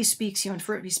 And now he speaks,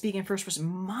 he's speaking in first person.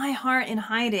 My heart in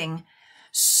hiding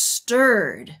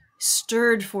stirred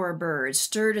for a bird,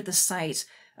 stirred at the sight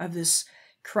of this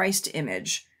Christ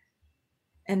image.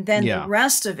 And then the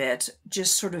rest of it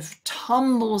just sort of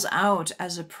tumbles out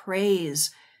as a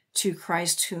praise to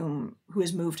Christ who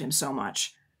has moved him so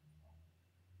much.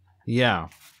 Yeah.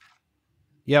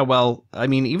 Yeah, well, I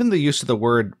mean, even the use of the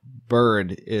word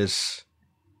bird is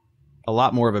a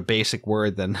lot more of a basic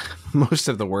word than most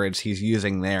of the words he's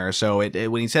using there. So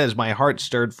when he says, my heart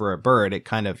stirred for a bird, it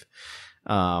kind of,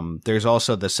 there's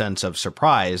also the sense of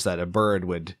surprise that a bird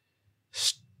would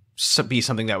be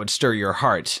something that would stir your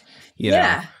heart, you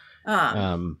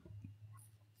know?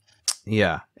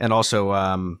 Yeah. And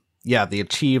also, the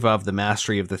achieve of the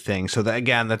mastery of the thing. So that,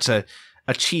 again, that's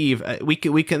achieve. We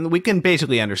can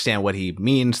basically understand what he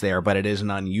means there, but it is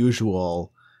an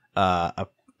unusual,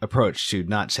 approach to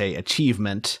not say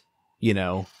achievement,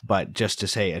 but just to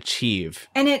say achieve.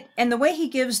 And the way he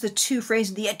gives the two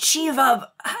phrases, the achieve of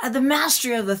the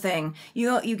mastery of the thing,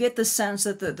 you get the sense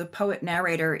that the poet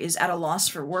narrator is at a loss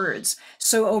for words,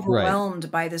 so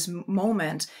overwhelmed by this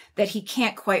moment that he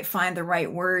can't quite find the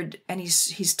right word, and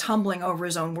he's tumbling over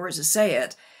his own words to say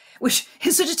it, which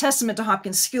is such a testament to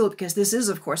Hopkins' skill, because this is,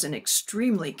 of course, an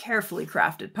extremely carefully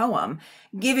crafted poem,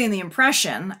 giving the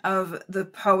impression of the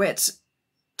poet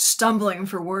stumbling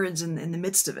for words in the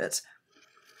midst of it.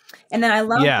 And then I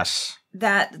love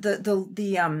that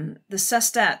the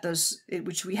sestet,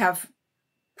 which we have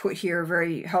put here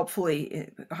very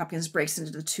helpfully, Hopkins breaks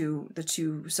into the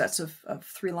two sets of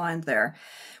 3 lines there.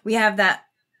 We have that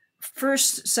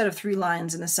first set of 3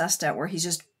 lines in the sestet where he's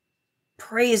just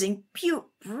praising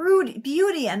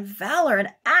beauty and valor and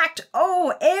act,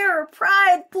 air,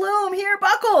 pride, plume, here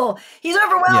buckle. He's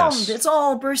overwhelmed. Yes. It's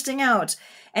all bursting out.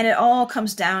 And it all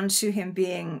comes down to him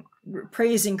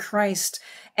praising Christ.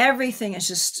 Everything is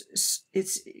just,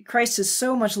 Christ is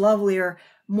so much lovelier,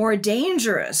 more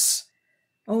dangerous.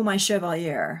 Oh, my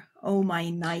chevalier. Oh,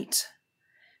 my knight.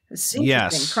 It's interesting.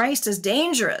 Yes. Christ is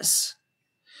dangerous.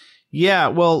 Yeah,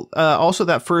 well, also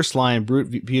that first line,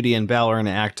 brute beauty and valor and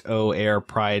act, air,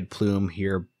 pride, plume,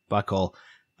 here, buckle.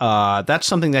 That's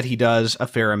something that he does a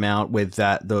fair amount with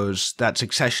that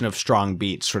succession of strong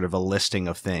beats, sort of a listing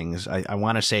of things. I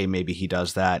want to say maybe he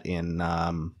does that in,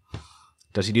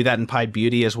 does he do that in Pied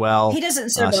Beauty as well? He does it in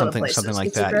several other places. Something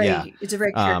like that, It's a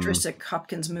very characteristic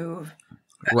Hopkins move.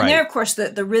 Right. And there, of course,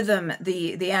 the rhythm,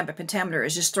 the iambic pentameter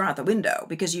is just thrown out the window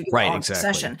because you get all in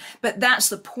succession. But that's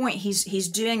the point. He's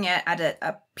doing it at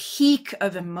a peak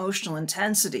of emotional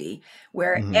intensity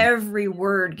where every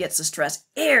word gets a stress.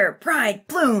 Air, pride,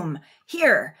 plume,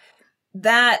 here.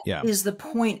 That is the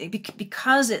point.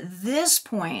 Because at this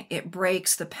point, it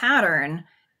breaks the pattern.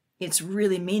 It's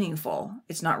really meaningful.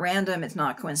 It's not random. It's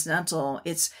not coincidental.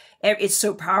 It's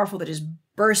so powerful that it just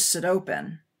bursts it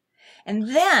open. And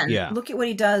then look at what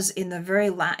he does in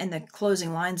the in the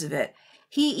closing lines of it.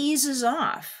 He eases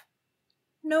off.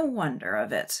 No wonder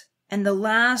of it. And the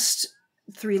last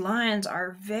 3 lines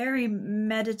are very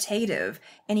meditative,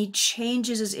 and he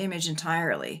changes his image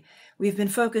entirely. We've been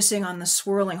focusing on the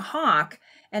swirling hawk,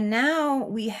 and now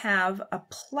we have a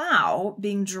plow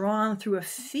being drawn through a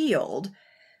field.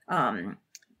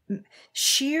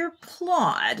 Sheer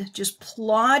plod, just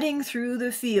plodding through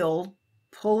the field,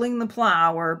 pulling the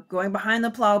plow or going behind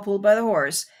the plow pulled by the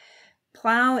horse,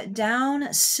 plow down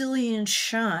Cillian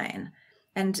shine.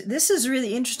 And this is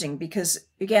really interesting because,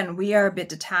 again, we are a bit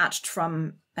detached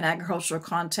from an agricultural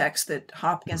context that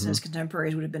Hopkins and his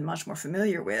contemporaries would have been much more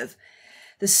familiar with.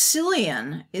 The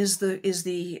Cillian is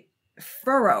the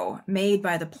furrow made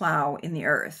by the plow in the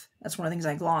earth. That's one of the things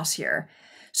I gloss here.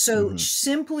 So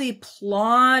simply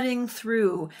plodding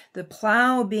through, the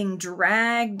plow being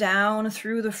dragged down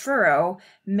through the furrow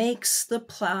makes the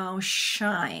plow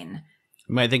shine.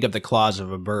 You might think of the claws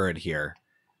of a bird here.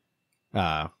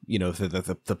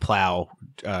 The plow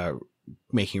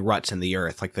making ruts in the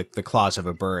earth, like the claws of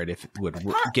a bird, if it would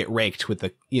get raked with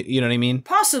the, you know what I mean?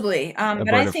 Possibly.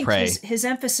 But I think his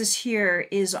emphasis here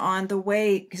is on the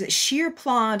way, because sheer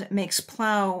plod makes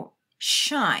plow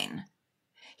shine.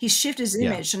 He shifted his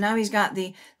image, so now he's got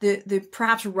the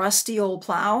perhaps rusty old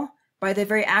plow. By the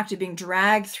very act of being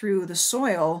dragged through the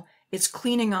soil, it's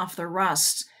cleaning off the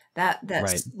rust. That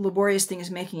laborious thing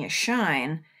is making it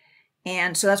shine,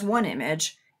 and so that's one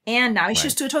image. And now he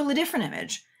shifts to a totally different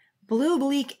image. Blue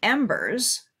bleak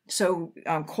embers, so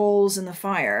coals in the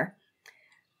fire,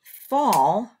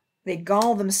 fall, they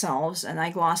gall themselves, and I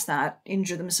gloss that,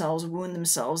 injure themselves, wound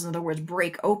themselves, in other words,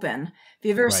 break open. If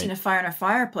you've ever seen a fire in a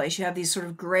fireplace, you have these sort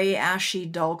of gray, ashy,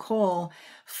 dull coal,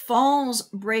 falls,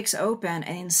 breaks open,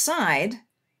 and inside,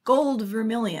 gold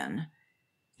vermilion.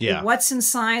 Yeah. What's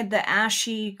inside the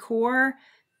ashy core?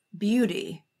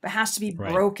 Beauty, but has to be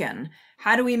broken.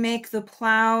 How do we make the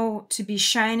plow to be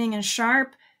shining and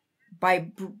sharp?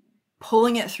 By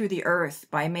pulling it through the earth,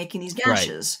 by making these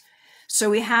gashes. So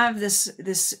we have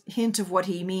this hint of what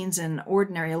he means in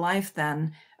ordinary life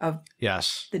then, of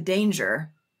the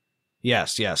danger.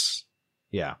 Yes.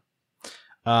 Yeah.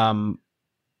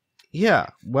 Yeah.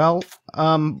 Well,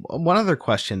 one other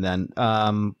question then.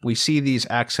 We see these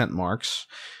accent marks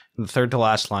in the third to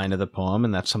last line of the poem,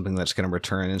 and that's something that's going to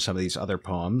return in some of these other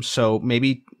poems. So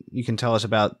maybe you can tell us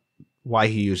about why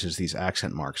he uses these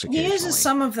accent marks occasionally. He uses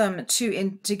some of them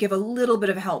to give a little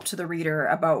bit of help to the reader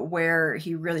about where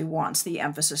he really wants the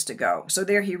emphasis to go. So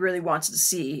there he really wants to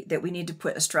see that we need to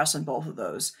put a stress on both of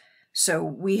those. So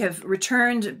we have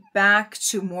returned back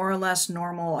to more or less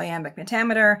normal iambic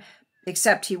pentameter,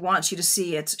 except he wants you to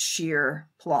see its sheer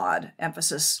plod,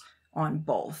 emphasis on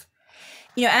both.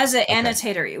 As an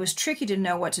annotator, it was tricky to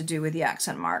know what to do with the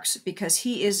accent marks because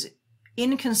he is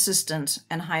inconsistent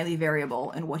and highly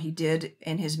variable in what he did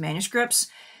in his manuscripts.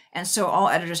 And so all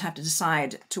editors have to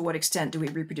decide to what extent do we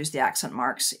reproduce the accent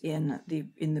marks in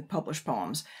the published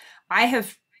poems. I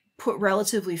have put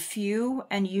relatively few,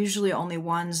 and usually only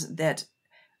ones that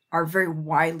are very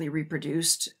widely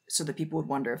reproduced so that people would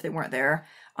wonder if they weren't there.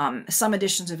 Some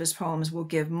editions of his poems will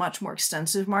give much more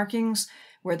extensive markings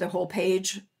where the whole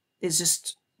page is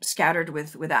just scattered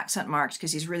with accent marks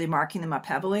because he's really marking them up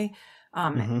heavily.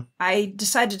 I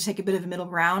decided to take a bit of a middle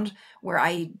ground where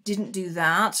I didn't do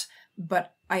that,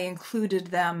 but I included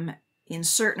them in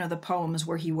certain of the poems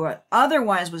where he would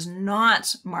otherwise was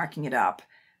not marking it up,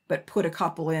 but put a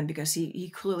couple in because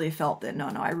he clearly felt that, no,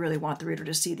 I really want the reader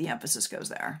to see the emphasis goes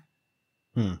there.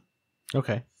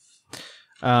 Okay.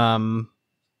 All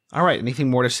right. Anything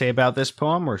more to say about this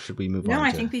poem, or should we move on? No,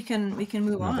 I think we can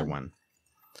move on. Another one.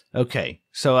 Okay.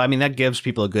 So, I mean, that gives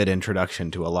people a good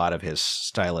introduction to a lot of his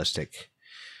stylistic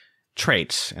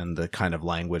traits and the kind of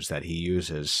language that he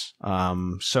uses.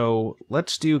 So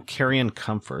let's do Carrion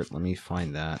Comfort. Let me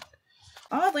find that.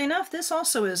 Oddly enough, this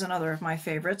also is another of my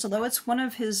favorites, although it's one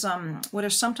of his what are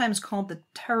sometimes called the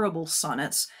terrible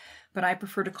sonnets, but I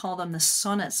prefer to call them the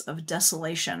sonnets of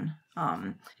desolation,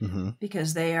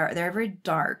 because they're very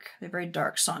dark. They're very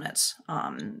dark sonnets.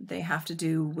 They have to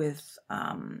do with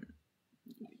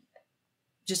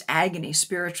just agony,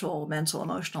 spiritual, mental,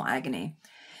 emotional agony.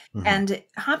 And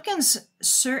Hopkins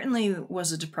certainly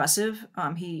was a depressive.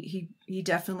 He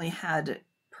definitely had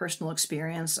personal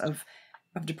experience of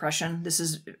depression. This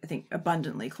is, I think,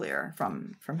 abundantly clear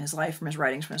from his life, from his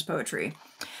writings, from his poetry.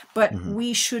 But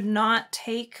we should not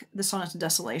take the Sonnets of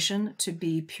Desolation to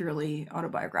be purely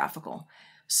autobiographical.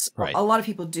 A lot of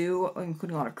people do,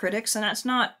 including a lot of critics, and that's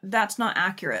not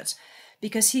accurate,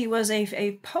 because he was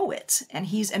a poet and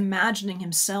he's imagining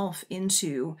himself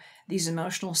into these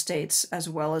emotional states as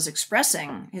well as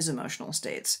expressing his emotional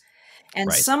states.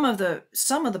 And some of the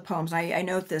poems, I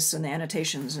note this in the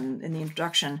annotations and in the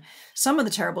introduction, some of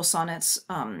the terrible sonnets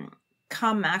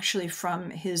come actually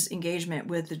from his engagement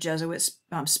with the Jesuits'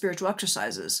 spiritual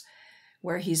exercises,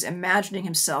 where he's imagining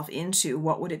himself into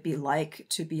what would it be like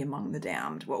to be among the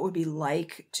damned? What would it be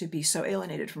like to be so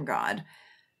alienated from God?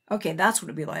 Okay, that's what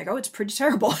it'd be like. Oh, it's pretty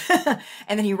terrible.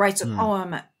 And then he writes a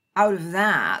poem out of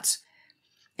that.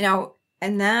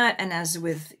 And as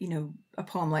with, a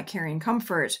poem like Carrion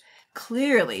Comfort,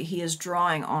 clearly he is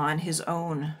drawing on his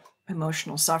own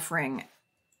emotional suffering.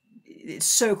 It's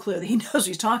so clear that he knows what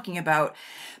he's talking about.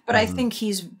 But I think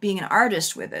he's being an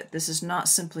artist with it. This is not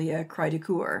simply a cri de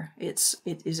coeur. It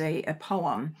is a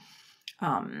poem,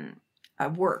 a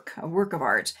work of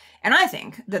art. And I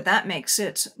think that makes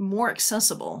it more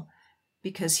accessible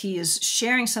because he is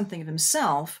sharing something of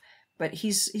himself, but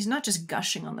he's not just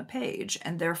gushing on the page,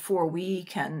 and therefore we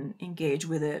can engage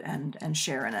with it and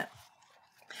share in it.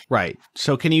 Right.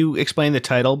 So can you explain the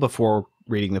title before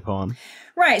reading the poem?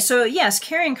 Right. So yes,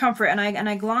 Carrion Comfort, and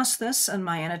I gloss this in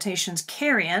my annotations.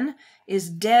 Carrion is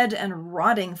dead and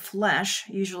rotting flesh,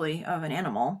 usually of an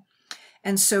animal.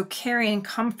 And so Carrion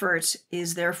Comfort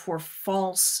is therefore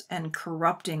false and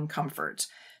corrupting comfort.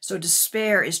 So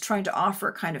despair is trying to offer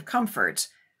a kind of comfort,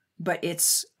 but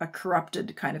it's a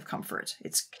corrupted kind of comfort.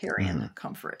 It's Carrion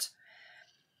Comfort.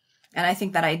 And I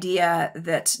think that idea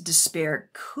that despair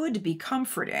could be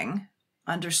comforting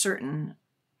under certain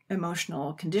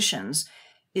emotional conditions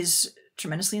is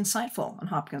tremendously insightful on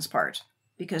Hopkins' part,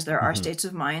 because there are states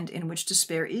of mind in which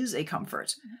despair is a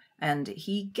comfort. And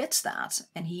he gets that,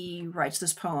 and he writes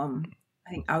this poem,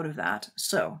 I think, out of that.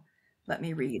 So let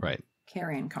me read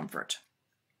Carrion Comfort.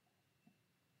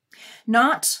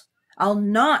 I'll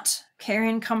not,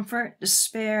 Carrion Comfort,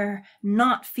 despair,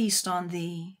 not feast on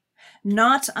thee,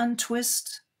 not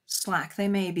untwist, slack they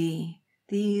may be,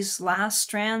 these last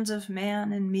strands of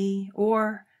man and me,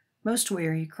 or, most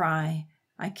weary, cry,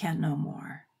 I can no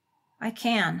more. I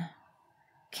can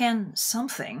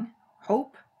something,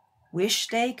 hope, wish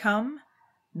day come,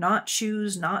 not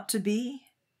choose not to be?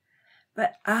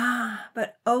 But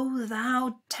oh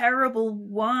thou terrible,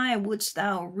 why wouldst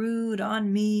thou rude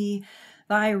on me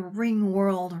thy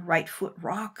ring-whirled right foot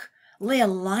rock, lay a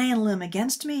lion limb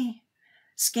against me,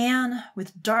 scan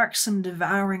with darksome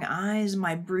devouring eyes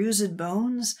my bruised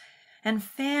bones, and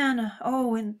fan,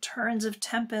 oh, in turns of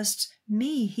tempest,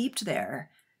 me heaped there,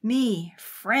 me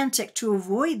frantic to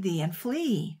avoid thee and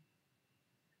flee?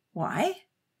 Why?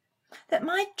 That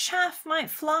my chaff might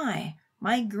fly,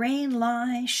 my grain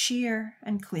lie sheer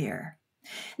and clear.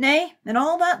 Nay, in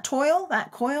all that toil,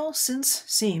 that coil, since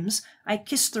seems I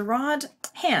kissed the rod,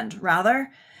 hand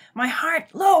rather, my heart,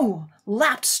 lo,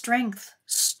 lapped strength,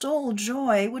 stole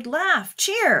joy, would laugh,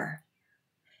 cheer.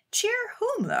 Cheer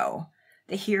whom, though?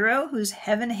 The hero whose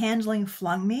heaven-handling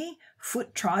flung me,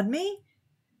 foot trod me?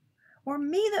 Or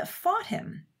me that fought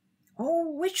him?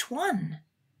 Oh, which one?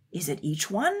 Is it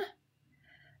each one?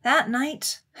 That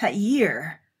night, that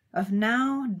year of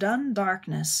now done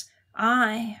darkness,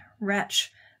 I,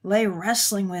 wretch, lay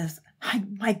wrestling with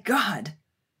my God,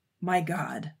 my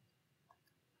God.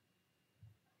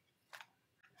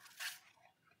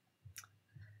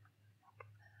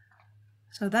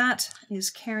 So that is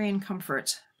Carrion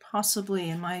Comfort, possibly,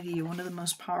 in my view, one of the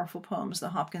most powerful poems that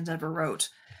Hopkins ever wrote.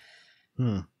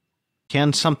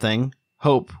 Can something,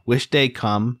 hope, wish day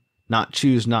come, not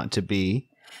choose not to be?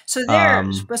 So there,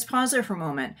 let's pause there for a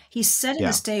moment. He's setting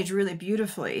the stage really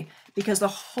beautifully, because the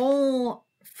whole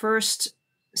first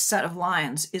set of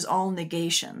lines is all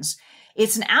negations.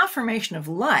 It's an affirmation of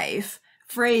life,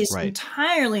 phrased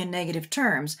entirely in negative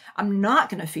terms. I'm not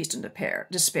going to feast on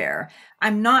despair.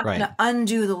 I'm not going to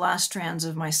undo the last strands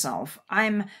of myself.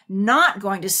 I'm not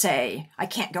going to say, I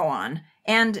can't go on.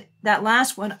 And that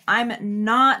last one, I'm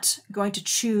not going to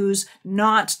choose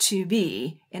not to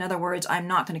be. In other words, I'm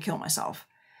not going to kill myself.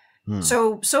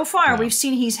 So far, we've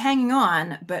seen he's hanging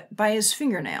on, but by his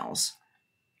fingernails.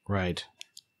 Right.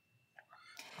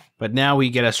 But now we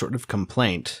get a sort of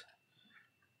complaint.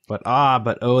 But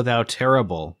oh, thou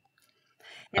terrible.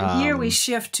 And here we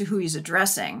shift to who he's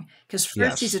addressing, because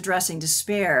first he's addressing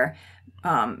despair,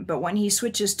 but when he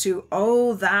switches to,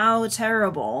 oh, thou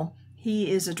terrible,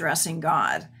 he is addressing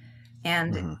God.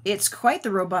 And it's quite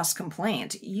the robust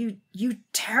complaint. You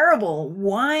terrible,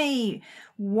 why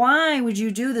would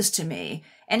you do this to me?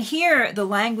 And here the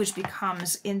language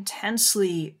becomes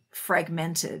intensely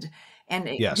fragmented. And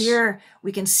here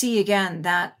we can see again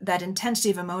that intensity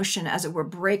of emotion, as it were,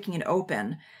 breaking it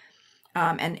open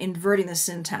and inverting the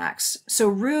syntax. So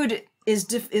rude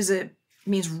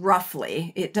means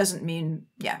roughly. It doesn't mean,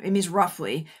 it means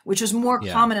roughly, which is more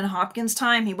common in Hopkins'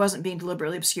 time. He wasn't being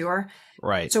deliberately obscure.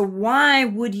 Right. So why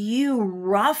would you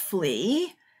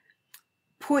roughly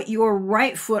put your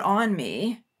right foot on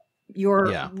me?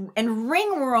 And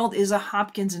ring-whirled is a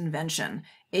Hopkins invention.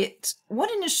 What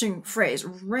an interesting phrase,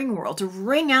 ring-whirl, to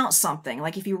wring out something.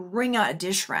 Like if you wring out a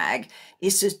dish rag,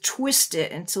 is to twist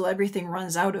it until everything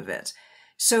runs out of it.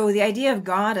 So the idea of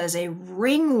God as a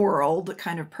ring-whirled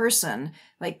kind of person,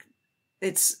 like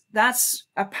that's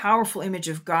a powerful image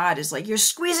of God, is like, you're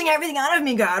squeezing everything out of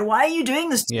me, God. Why are you doing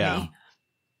this to me?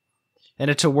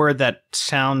 And it's a word that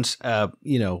sounds,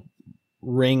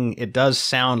 ring, it does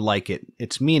sound like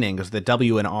its meaning, because the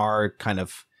W and R kind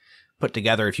of put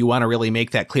together. If you want to really make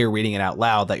that clear reading it out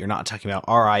loud, that you're not talking about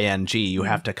R-I-N-G, you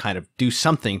have to kind of do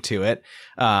something to it.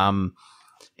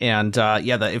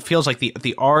 It feels like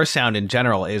the R sound in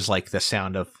general is like the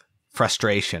sound of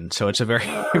frustration. So it's a very,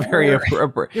 very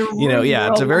appropriate,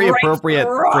 it's a very appropriate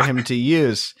for him to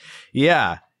use.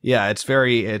 Yeah. It's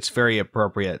very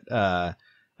appropriate.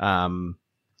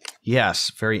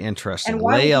 Yes, very interesting.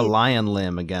 Lay a lion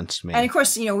limb against me. And of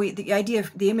course, the idea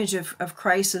of the image of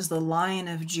Christ as the Lion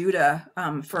of Judah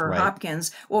for Hopkins.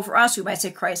 Well, for us, we might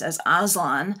say Christ as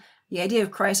Aslan. The idea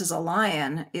of Christ as a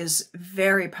lion is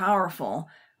very powerful.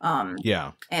 And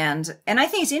I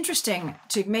think it's interesting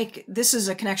to make, this is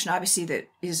a connection obviously that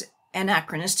is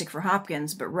anachronistic for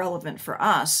Hopkins, but relevant for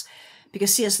us,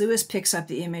 because C.S. Lewis picks up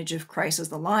the image of Christ as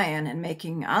the lion and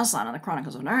making Aslan on the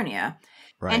Chronicles of Narnia.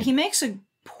 Right. And he makes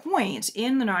point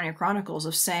in the Narnia Chronicles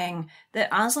of saying that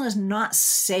Aslan is not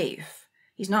safe.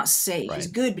 He's not safe. Right. He's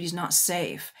good, but he's not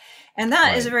safe. And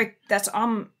that is that's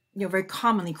very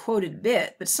commonly quoted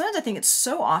bit, but sometimes I think it's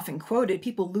so often quoted,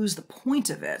 people lose the point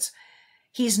of it.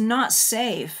 He's not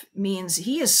safe means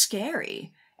he is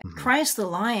scary. Mm-hmm. Christ the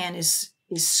Lion is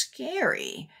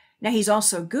scary. Now he's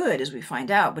also good, as we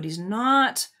find out, but he's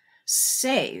not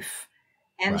safe.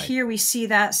 And here we see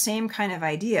that same kind of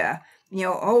idea.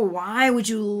 Oh, why would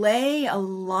you lay a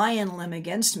lion limb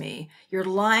against me? You're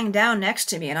lying down next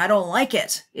to me and I don't like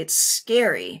it. It's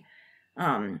scary.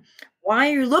 Why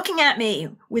are you looking at me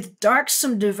with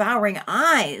darksome devouring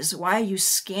eyes? Why are you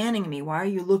scanning me? Why are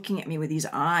you looking at me with these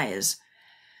eyes?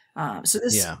 So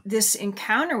this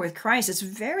encounter with Christ, it's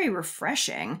very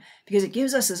refreshing because it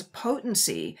gives us this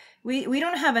potency. We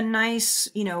don't have a nice,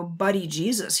 buddy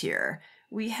Jesus here.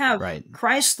 We have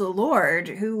Christ the Lord,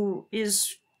 who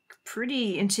is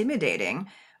pretty intimidating.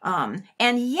 And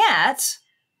yet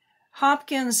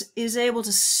Hopkins is able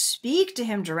to speak to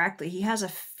him directly. He has a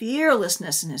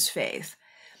fearlessness in his faith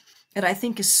that I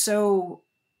think is so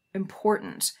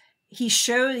important.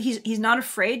 He's not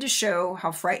afraid to show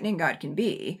how frightening God can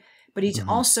be, but he's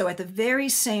also at the very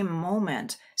same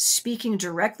moment speaking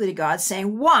directly to God,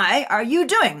 saying, why are you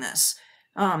doing this?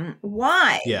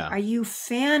 Why are you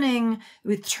fanning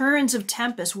with turns of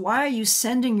tempest? Why are you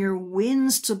sending your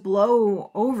winds to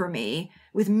blow over me,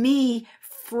 with me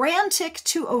frantic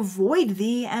to avoid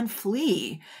thee and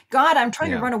flee? God, I'm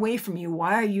trying to run away from you.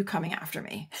 Why are you coming after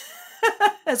me?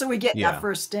 That's what we get in that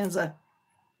first stanza.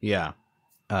 Yeah.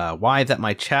 Why that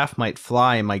my chaff might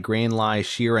fly and my grain lie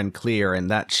sheer and clear. And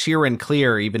that sheer and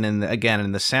clear, even in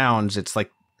the sounds, it's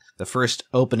like the first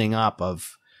opening up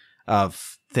of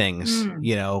things.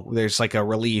 There's like a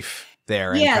relief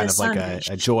there and kind of like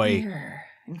a joy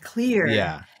and clear.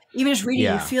 Yeah. Even just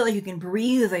reading, you feel like you can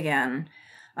breathe again.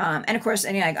 And of course,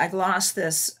 I glossed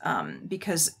this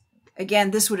because,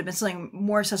 again, this would have been something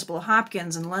more accessible to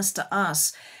Hopkins and less to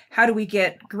us. How do we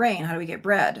get grain? How do we get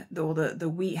bread? The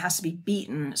wheat has to be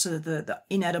beaten so that the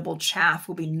inedible chaff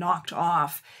will be knocked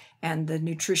off and the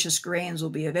nutritious grains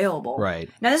will be available. Right.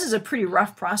 Now, this is a pretty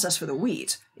rough process for the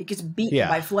wheat. It gets beaten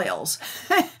by flails.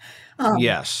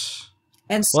 Yes.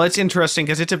 And well, it's interesting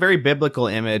because it's a very biblical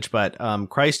image, but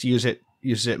Christ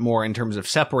uses it more in terms of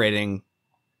separating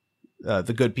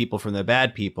the good people from the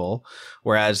bad people,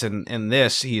 whereas in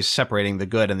this he's separating the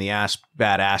good and the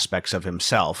bad aspects of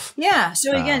himself. Yeah.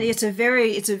 So again, it's a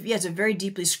very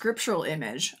deeply scriptural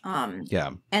image.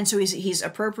 And so he's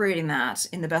appropriating that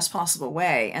in the best possible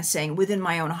way and saying, within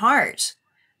my own heart,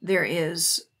 there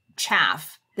is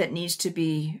chaff that needs to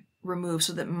be removed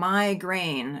so that my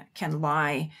grain can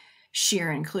lie sheer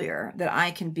and clear, that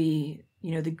I can be,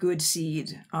 the good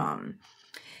seed.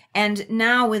 And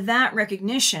now with that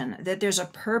recognition that there's a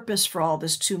purpose for all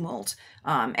this tumult,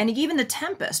 and even the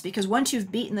tempest, because once you've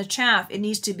beaten the chaff, there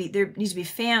needs to be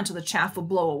fanned so the chaff will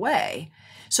blow away.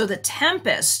 So the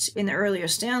tempest in the earlier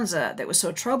stanza that was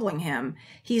so troubling him,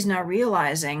 he's now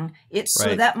realizing it's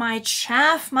so that my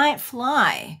chaff might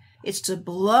fly. It's to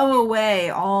blow away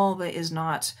all that is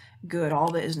not good,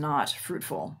 all that is not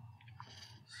fruitful.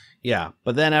 Yeah,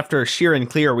 but then after sheer and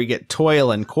clear, we get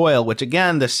toil and coil, which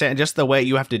again, just the way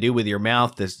you have to do with your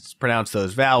mouth to pronounce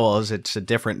those vowels, it's a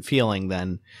different feeling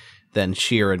than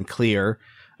sheer and clear.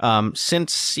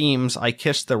 Since seems I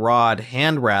kissed the rod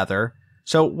hand rather.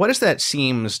 So what is that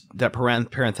seems, that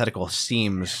parenthetical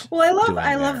seems? Well,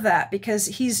 I love that because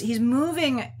he's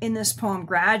moving in this poem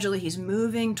gradually. He's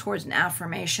moving towards an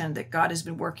affirmation that God has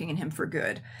been working in him for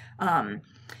good.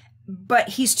 But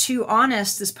he's too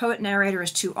honest. This poet narrator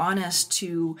is too honest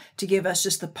to give us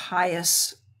just the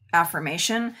pious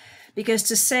affirmation, because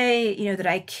to say, that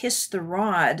I kissed the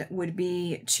rod would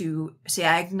be to say,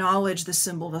 I acknowledge the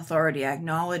symbol of authority. I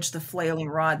acknowledge the flailing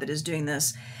rod that is doing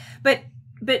this.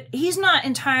 But he's not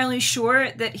entirely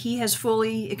sure that he has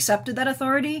fully accepted that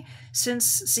authority. Since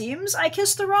seems I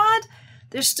kissed the rod,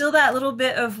 there's still that little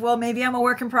bit of, well, maybe I'm a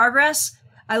work in progress.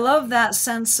 I love that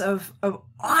sense of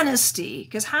honesty,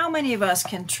 because how many of us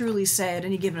can truly say at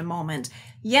any given moment,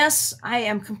 yes, I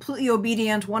am completely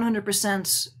obedient,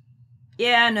 100%.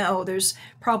 Yeah, no, there's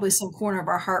probably some corner of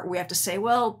our heart where we have to say,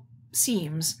 well,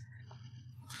 seems.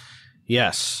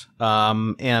 Yes.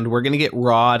 And we're going to get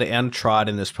rod and trod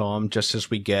in this poem, just as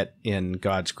we get in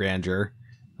God's Grandeur.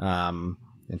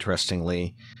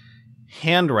 Interestingly.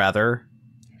 Hand rather.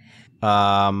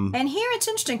 And here it's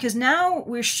interesting because now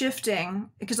we're shifting,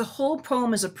 because the whole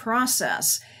poem is a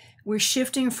process. We're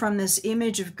shifting from this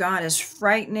image of God as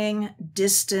frightening,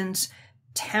 distant,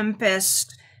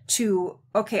 tempest, to,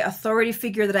 okay, authority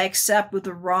figure that I accept with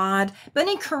the rod. But then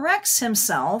he corrects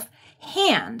himself.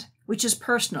 hand, which is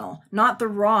personal, not the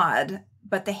rod,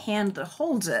 but the hand that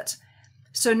holds it.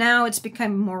 So now it's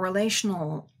become more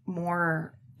relational,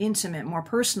 more intimate, more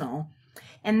personal.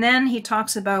 And then he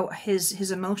talks about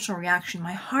his emotional reaction.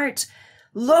 My heart,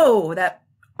 lo, that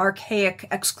archaic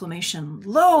exclamation,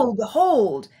 lo,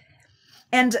 behold.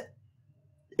 And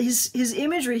his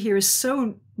imagery here is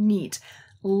so neat.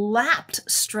 Lapped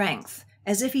strength,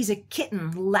 as if he's a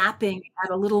kitten lapping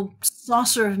at a little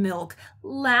saucer of milk.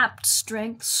 Lapped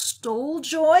strength, stole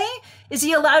joy? Is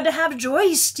he allowed to have joy?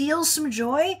 He steals some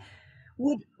joy?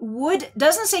 Would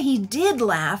doesn't say he did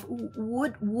laugh.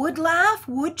 Would laugh?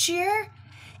 Would cheer?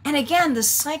 And again, the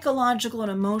psychological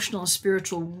and emotional and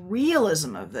spiritual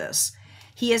realism of this.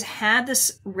 He has had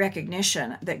this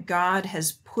recognition that God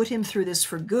has put him through this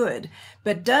for good.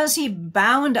 But does he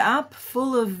bound up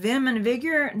full of vim and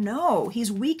vigor? No,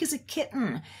 he's weak as a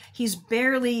kitten. He's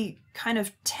barely kind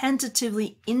of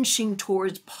tentatively inching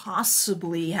towards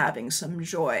possibly having some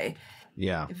joy.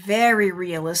 Yeah. Very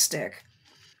realistic.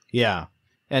 Yeah.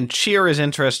 And cheer is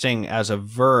interesting as a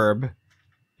verb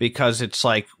because it's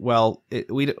like, well,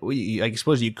 I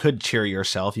suppose you could cheer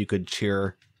yourself. You could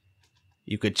cheer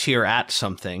at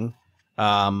something.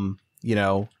 You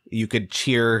know, you could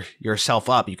cheer yourself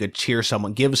up. You could cheer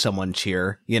someone, give someone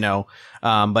cheer, you know.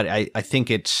 But I think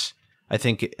the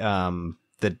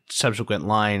subsequent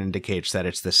line indicates that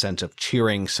it's the sense of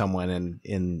cheering someone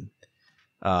and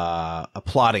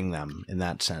applauding them in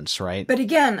that sense, right? But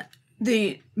again,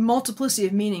 the multiplicity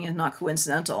of meaning is not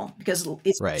coincidental because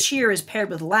cheer is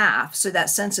paired with laugh. So that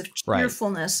sense of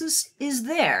cheerfulness is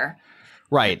there.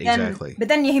 Right, exactly. But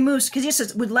then he moves, because he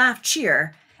says, would laugh,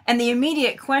 cheer. And the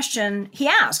immediate question he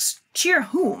asks, cheer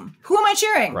whom? Who am I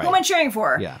cheering? Right. Who am I cheering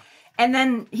for? Yeah. And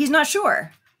then he's not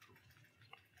sure.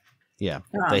 Yeah.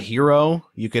 The hero,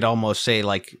 you could almost say,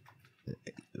 like,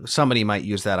 somebody might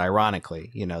use that ironically.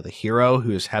 You know, the hero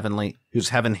whose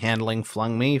heaven handling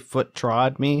flung me, foot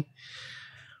trod me,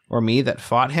 or me that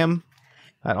fought him.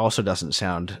 That also doesn't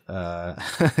sound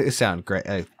great,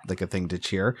 like a thing to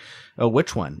cheer. Oh,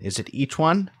 which one? Is it each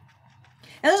one?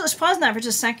 And let's pause on that for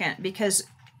just a second, because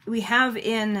we have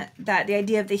in that the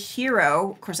idea of the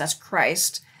hero, of course, that's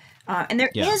Christ. And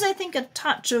there is, I think, a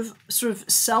touch of sort of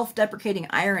self-deprecating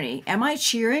irony. Am I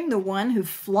cheering the one who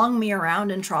flung me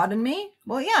around and trodden me?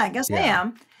 Well, yeah, I guess I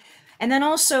am. And then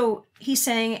also he's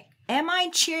saying, am I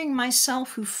cheering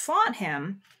myself who fought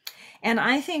him? And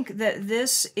I think that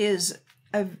this is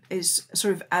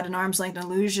sort of at an arm's length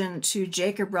allusion to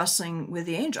Jacob wrestling with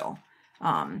the angel.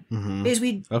 Because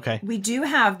we do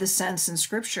have the sense in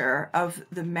Scripture of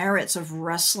the merits of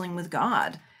wrestling with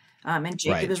God. And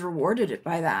Jacob is rewarded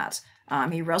by that.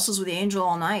 He wrestles with the angel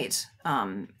all night,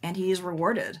 and he is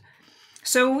rewarded.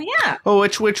 So yeah. Oh,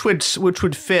 which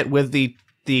would fit with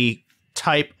the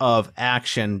type of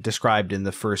action described in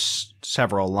the first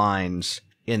several lines,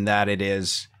 in that it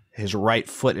is his right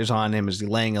foot is on him, is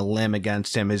laying a limb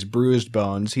against him, his bruised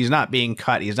bones. He's not being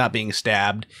cut. He's not being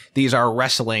stabbed. These are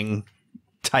wrestling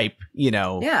type,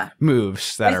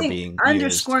 moves that are being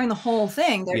underscoring used. The whole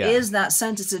thing. There is that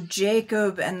sense. It's a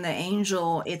Jacob and the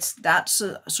angel. That's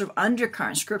a sort of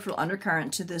undercurrent, scriptural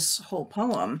undercurrent to this whole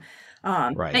poem.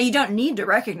 Now you don't need to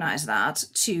recognize that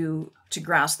to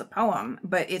grasp the poem,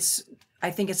 but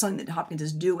I think it's something that Hopkins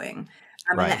is doing.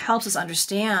 I mean, it helps us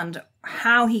understand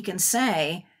how he can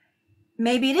say,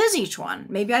 maybe it is each one.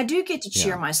 Maybe I do get to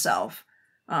cheer myself.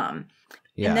 And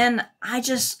then I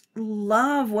just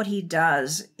love what he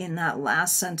does in that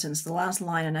last sentence, the last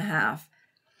line and a half.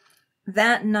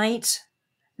 That night,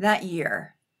 that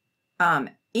year.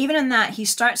 Even in that, he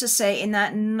starts to say, in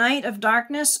that night of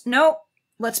darkness, no,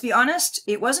 let's be honest,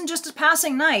 it wasn't just a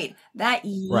passing night, that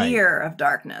year of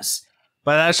darkness.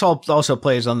 But that also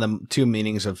plays on the two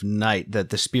meanings of night,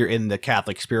 that the spirit in the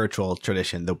Catholic spiritual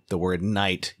tradition, the word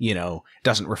night,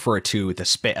 doesn't refer to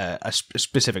a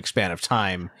specific span of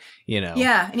time,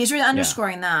 Yeah, and he's really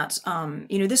underscoring that.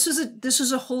 This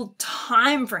was a whole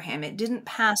time for him. It didn't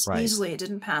pass easily. It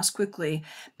didn't pass quickly.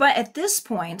 But at this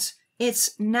point,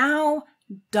 it's now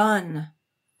done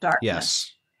darkness.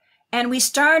 Yes. And we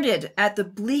started at the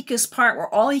bleakest part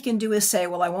where all he can do is say,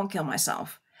 well, I won't kill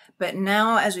myself. But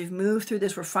now, as we've moved through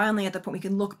this, we're finally at the point we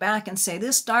can look back and say,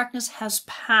 this darkness has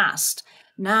passed.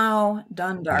 Now,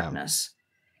 done darkness.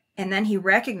 Yeah. And then he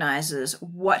recognizes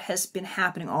what has been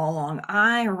happening all along.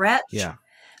 I, wretch,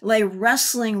 lay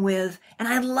wrestling with, and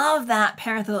I love that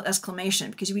parenthetical exclamation,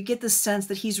 because we get the sense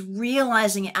that he's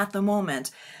realizing it at the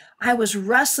moment. I was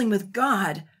wrestling with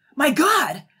God. My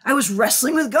God, I was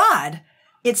wrestling with God.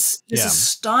 It's this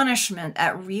astonishment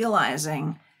at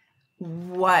realizing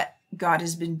what God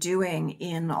has been doing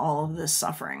in all of this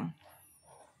suffering.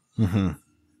 Mm-hmm.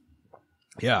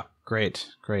 Yeah, great.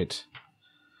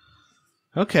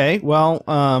 Okay, well,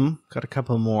 got a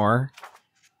couple more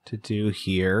to do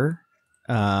here.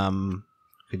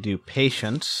 Could do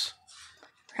patience.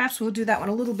 Perhaps we'll do that one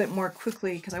a little bit more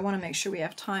quickly because I want to make sure we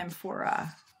have time for.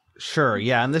 Sure,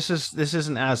 yeah, and this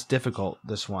isn't as difficult,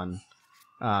 this one,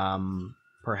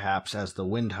 perhaps, as the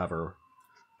Windhover,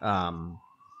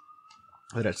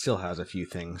 but it still has a few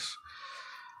things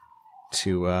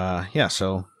to.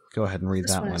 So go ahead and read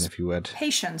that one if you would.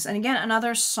 Patience, and again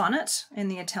another sonnet in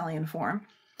the Italian form.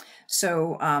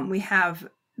 So we have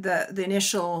the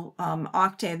initial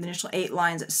octave, the initial 8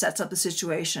 lines that sets up the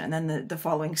situation, and then the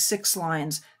following 6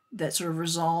 lines that sort of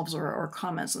resolves or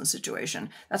comments on the situation.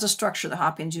 That's a structure that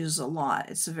Hopkins uses a lot.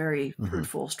 It's a very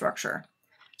fruitful structure.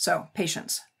 So,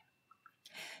 patience.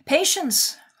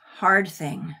 Patience, hard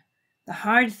thing. The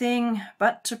hard thing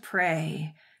but to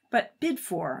pray, but bid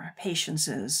for patience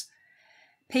is.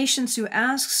 Patience who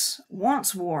asks,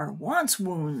 wants war, wants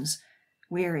wounds,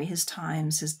 weary his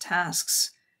times, his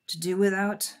tasks, to do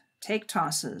without, take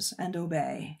tosses, and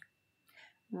obey.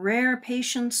 Rare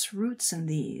patience roots in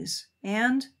these,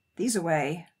 and these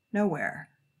away, nowhere.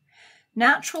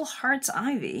 Natural heart's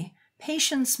ivy,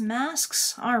 patience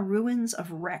masks our ruins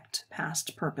of wrecked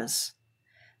past purpose.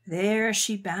 There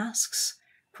she basks,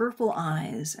 purple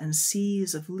eyes and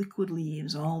seas of liquid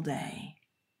leaves all day.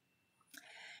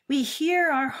 We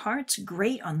hear our hearts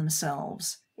grate on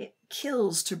themselves, it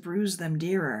kills to bruise them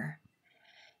dearer.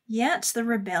 Yet the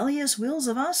rebellious wills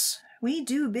of us, we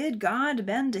do bid God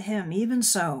bend to him even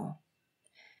so.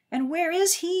 And where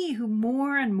is he who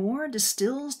more and more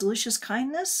distills delicious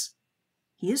kindness?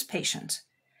 He is patient.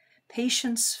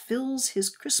 Patience fills his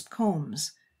crisp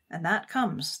combs, and that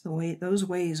comes those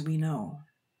ways we know.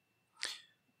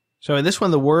 So in this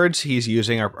one, the words he's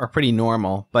using are pretty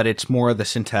normal, but it's more the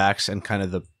syntax and kind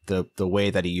of the way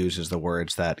that he uses the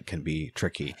words that can be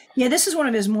tricky. Yeah, this is one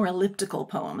of his more elliptical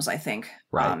poems, I think.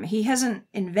 Right. He hasn't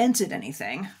invented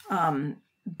anything,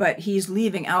 but he's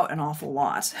leaving out an awful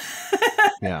lot.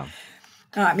 Yeah.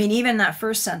 I mean, even that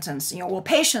first sentence,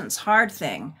 patience, hard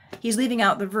thing. He's leaving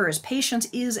out the verse. Patience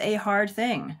is a hard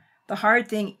thing. The hard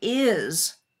thing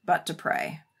is but to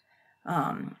pray.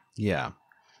 Yeah.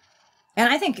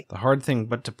 And I think the hard thing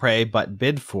but to pray, but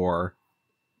bid for.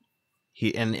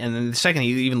 And then the second, he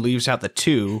even leaves out the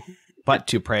two, but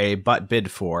to pray, but bid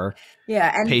for.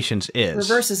 Yeah, and patience is.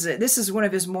 Reverses it. This is one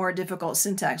of his more difficult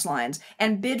syntax lines.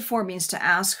 And bid for means to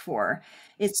ask for.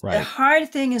 It's right. The hard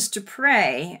thing is to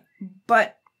pray,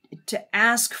 but to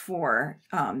ask for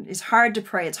is hard to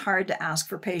pray. It's hard to ask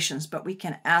for patience, but we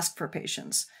can ask for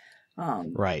patience.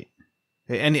 Right.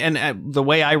 And the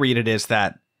way I read it is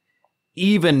that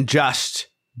even just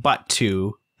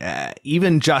to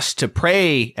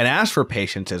pray and ask for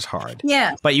patience is hard.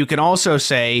 Yeah. But you can also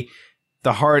say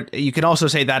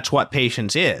that's what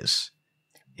patience is,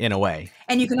 in a way.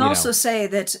 And you can also say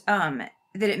that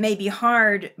that it may be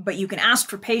hard, but you can ask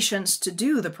for patience to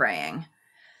do the praying.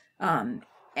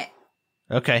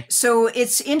 Okay. So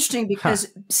it's interesting because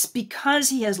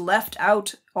he has left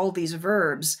out all these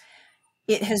verbs.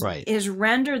 It has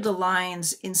rendered the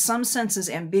lines in some senses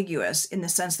ambiguous, in the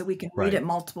sense that we can read it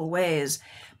multiple ways,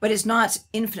 but it's not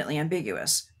infinitely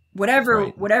ambiguous.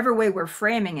 Whatever way we're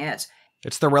framing it,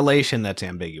 it's the relation that's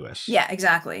ambiguous. Yeah,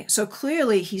 exactly. So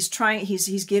clearly he's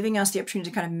giving us the opportunity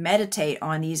to kind of meditate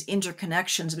on these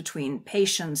interconnections between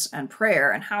patience and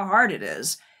prayer and how hard it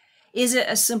is. Is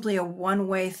it simply a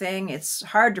one-way thing? It's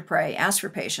hard to pray, ask for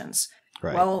patience.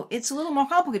 Right. Well, it's a little more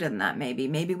complicated than that, maybe.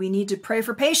 Maybe we need to pray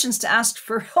for patience to ask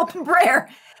for help in prayer.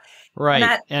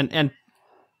 Right. And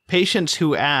patience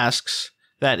who asks,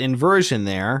 that inversion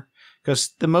there,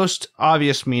 because the most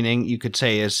obvious meaning you could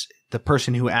say is the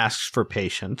person who asks for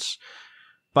patience.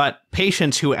 But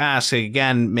patience who asks,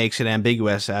 again, makes it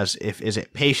ambiguous as is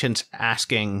it patience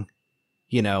asking,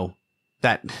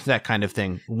 that kind of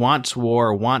thing. Wants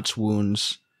war, wants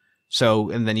wounds.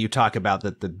 So, and then you talk about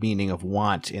the meaning of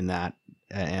want in that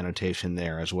annotation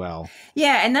there as well.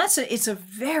 Yeah, and it's a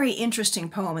very interesting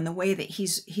poem in the way that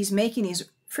he's making these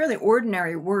fairly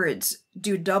ordinary words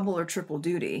do double or triple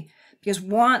duty, because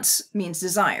wants means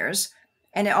desires,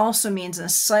 and it also means, in a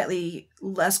slightly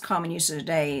less common usage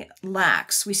today,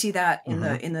 lacks. We see that in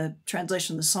the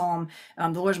translation of the Psalm, the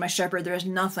Lord is my shepherd, there is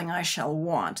nothing I shall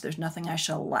want, there's nothing I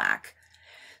shall lack.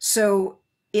 So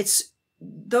it's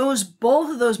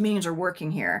both of those meanings are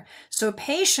working here. So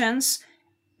patience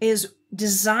is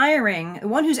desiring, the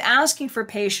one who's asking for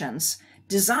patience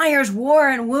desires war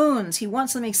and wounds. He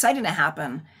wants something exciting to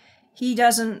happen. He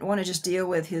doesn't want to just deal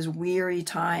with his weary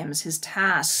times, his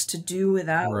tasks to do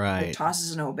without, Right.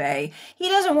 tosses and obey. He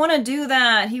doesn't want to do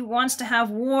that. He wants to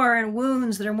have war and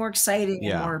wounds that are more exciting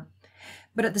and more.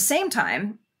 But at the same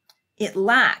time, it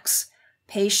lacks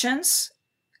patience,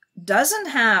 doesn't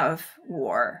have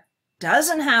war,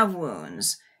 doesn't have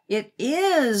wounds. It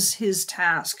is his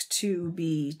task to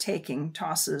be taking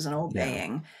tosses and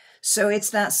obeying. Yeah. So it's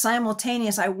that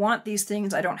simultaneous, I want these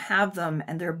things, I don't have them,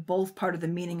 and they're both part of the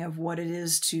meaning of what it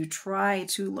is to try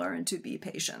to learn to be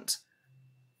patient.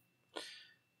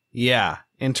 Yeah,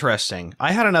 interesting.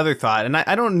 I had another thought, and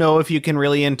I don't know if you can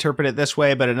really interpret it this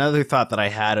way, but another thought that I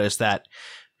had is that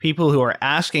people who are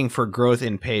asking for growth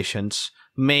in patience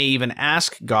may even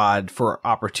ask God for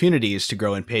opportunities to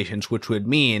grow in patience, which would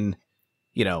mean,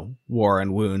 you know, war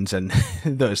and wounds and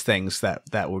those things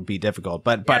that would be difficult.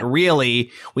 But really,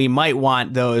 we might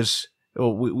want those.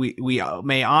 We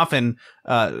may often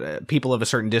people of a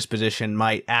certain disposition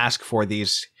might ask for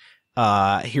these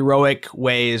heroic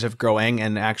ways of growing,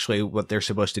 and actually, what they're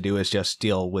supposed to do is just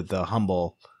deal with the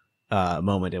humble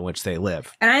moment in which they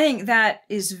live. And I think that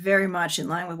is very much in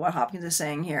line with what Hopkins is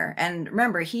saying here. And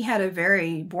remember, he had a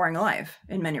very boring life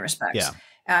in many respects.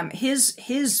 Yeah. His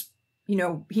you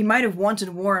know, he might have wanted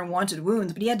war and wanted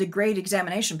wounds, but he had to grade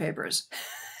examination papers.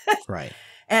 Right.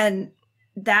 And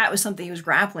that was something he was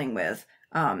grappling with.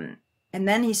 And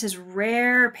then he says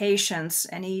rare patience.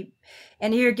 And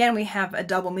here again, we have a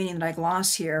double meaning that I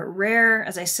gloss here. Rare,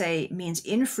 as I say, means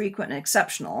infrequent and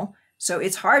exceptional. So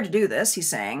it's hard to do this, he's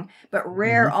saying, but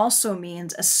rare also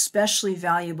means especially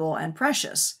valuable and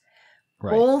precious.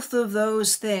 Right. Both of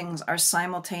those things are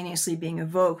simultaneously being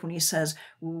evoked when he says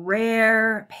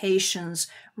rare patience,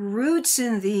 roots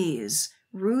in these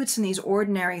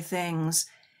ordinary things,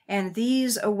 and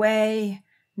these away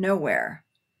nowhere.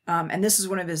 And this is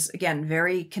one of his, again,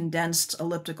 very condensed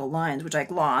elliptical lines, which I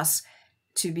gloss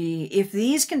to be, if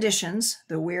these conditions,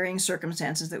 the wearying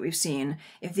circumstances that we've seen,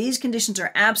 if these conditions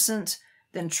are absent,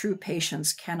 then true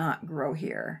patience cannot grow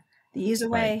here. These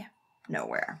away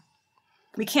nowhere.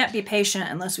 We can't be patient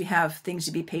unless we have things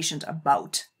to be patient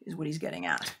about, is what he's getting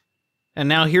at. And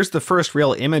now here's the first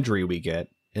real imagery we get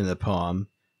in the poem.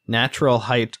 Natural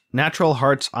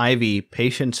heart's ivy,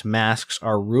 patience masks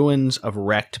are ruins of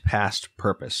wrecked past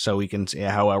purpose. So we can see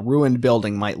how a ruined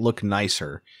building might look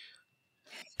nicer,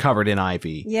 covered in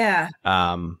ivy. Yeah.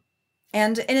 And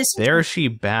it's there she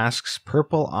basks,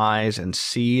 purple eyes and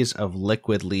seas of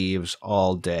liquid leaves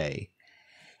all day.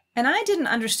 And I didn't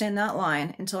understand that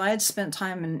line until I had spent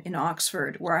time in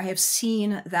Oxford, where I have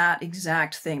seen that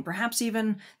exact thing. Perhaps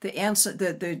even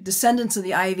the descendants of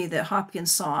the ivy that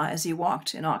Hopkins saw as he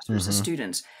walked in Oxford as a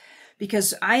student.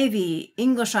 Because ivy,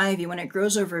 English ivy, when it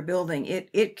grows over a building,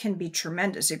 it can be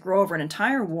tremendous. It grows over an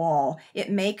entire wall. It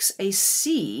makes a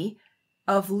sea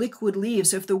of liquid leaves.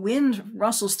 So if the wind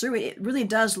rustles through it, it really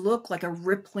does look like a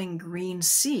rippling green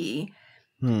sea.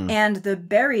 And the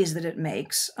berries that it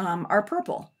makes are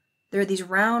purple. They're these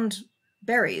round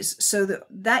berries. So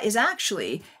that is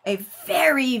actually a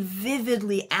very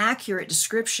vividly accurate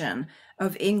description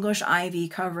of English ivy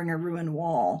covering a ruined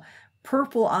wall.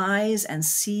 Purple eyes and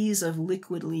seas of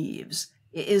liquid leaves.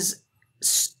 It is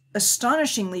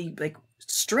astonishingly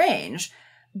strange,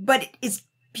 but it's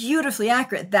beautifully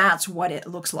accurate. That's what it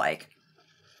looks like.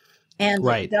 And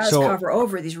it does cover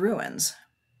over these ruins.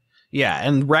 Yeah,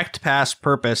 and wrecked past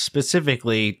purpose,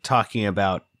 specifically talking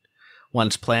about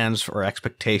one's plans or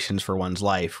expectations for one's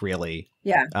life, really.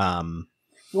 Yeah.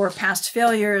 Or past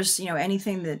failures,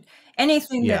 anything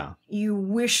that you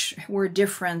wish were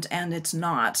different and it's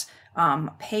not.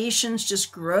 Patience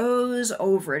just grows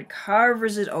over it,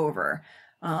 covers it over.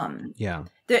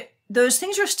 Those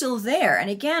things are still there. And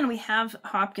again, we have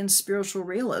Hopkins' spiritual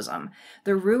realism.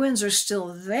 The ruins are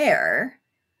still there.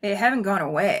 They haven't gone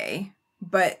away,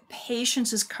 but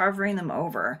patience is covering them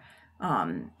over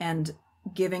and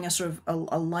giving a sort of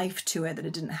a life to it that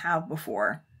it didn't have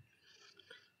before.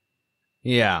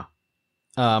 Yeah.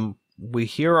 We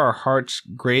hear our hearts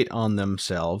grate on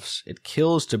themselves. It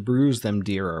kills to bruise them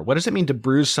dearer. What does it mean to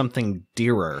bruise something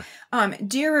dearer?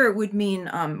 Dearer would mean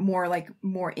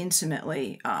more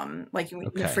intimately,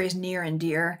 the phrase near and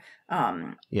dear.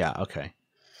 Yeah, okay.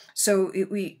 So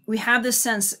we have this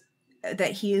sense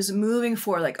that he is moving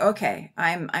forward, okay,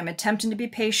 I'm attempting to be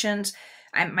patient.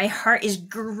 My heart is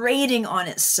grating on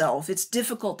itself. It's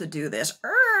difficult to do this.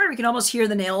 We can almost hear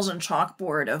the nails on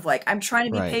chalkboard of I'm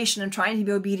trying to be patient. I'm trying to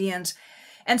be obedient.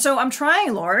 And so I'm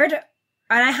trying, Lord, and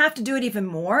I have to do it even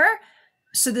more.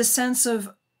 So this sense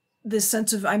of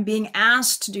I'm being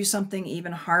asked to do something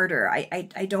even harder.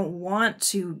 I don't want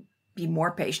to be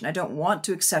more patient. I don't want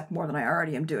to accept more than I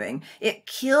already am doing. It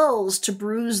kills to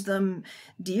bruise them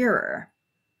dearer.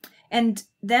 And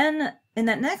then in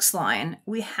that next line,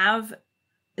 we have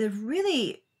a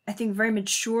really, I think, very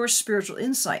mature spiritual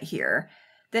insight here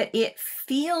that it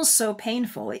feels so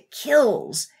painful, it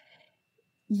kills.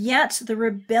 Yet the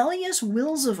rebellious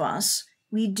wills of us,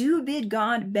 we do bid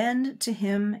God bend to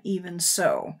him even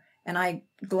so. And I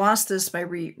glossed this by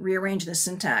rearranging the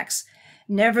syntax.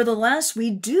 Nevertheless, we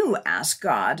do ask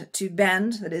God to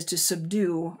bend, that is, to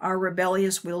subdue our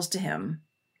rebellious wills to him,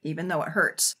 even though it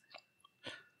hurts.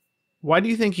 Why do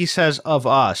you think he says of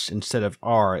us instead of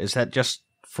our? Is that just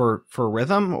for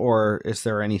rhythm, or is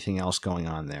there anything else going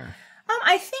on there?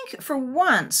 I think for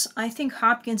once, I think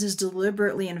Hopkins is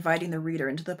deliberately inviting the reader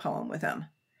into the poem with him.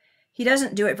 He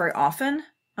doesn't do it very often,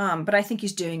 but I think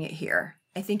he's doing it here.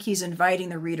 I think he's inviting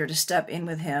the reader to step in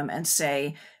with him and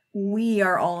say, we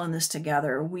are all in this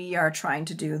together. We are trying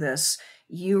to do this.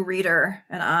 You, reader,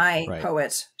 and I,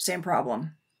 poet, same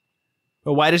problem.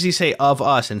 But why does he say of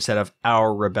us instead of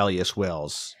our rebellious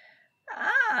wills?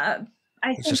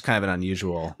 It's just kind of an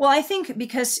unusual. Well, I think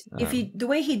because if the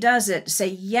way he does it, say,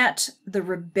 yet the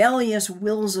rebellious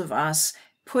wills of us,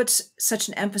 puts such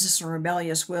an emphasis on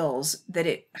rebellious wills that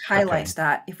it highlights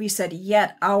that. If we said,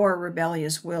 yet our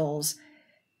rebellious wills,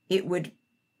 it would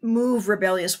move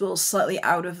rebellious wills slightly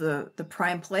out of the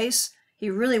prime place.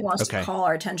 He really wants to call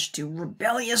our attention to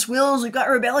rebellious wills. We've got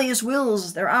rebellious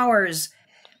wills. They're ours.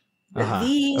 But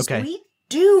these,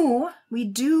 we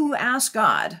do ask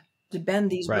God to bend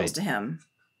these wills to him,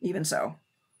 even so.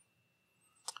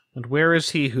 And where is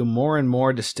he who more and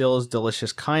more distills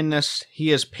delicious kindness?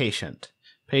 He is patient.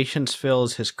 Patience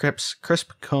fills his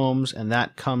crisp combs, and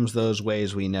that comes those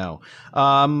ways we know.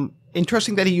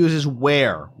 Interesting that he uses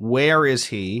where. Where is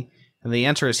he? And the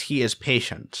answer is he is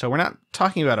patient. So we're not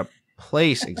talking about a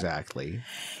place exactly.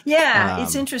 Yeah,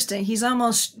 it's interesting. He's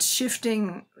almost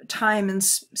shifting time and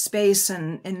space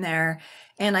in there.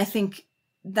 And I think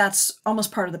that's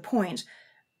almost part of the point.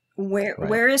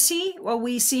 Where is he? Well,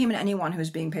 we see him in anyone who's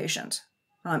being patient.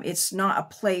 It's not a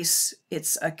place,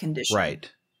 it's a condition.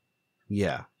 Right.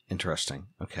 Yeah. Interesting.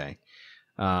 Okay.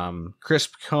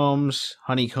 Crisp combs,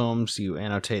 honeycombs, you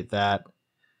annotate that.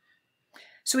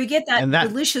 So we get that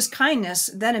delicious kindness,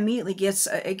 then immediately gets,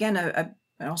 again, an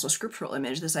also scriptural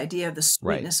image, this idea of the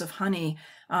sweetness of honey.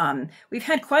 We've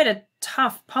had quite a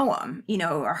tough poem,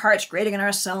 our hearts grating in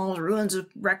ourselves, ruins of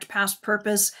wrecked past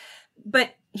purpose.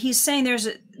 But he's saying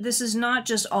this is not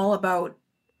just all about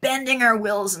bending our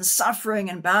wills and suffering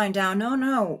and bowing down.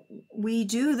 No, we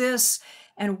do this.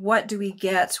 And what do we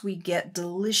get? We get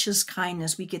delicious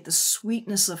kindness. We get the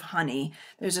sweetness of honey.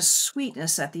 There's a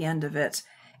sweetness at the end of it.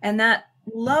 And that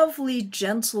lovely,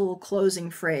 gentle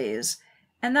closing phrase.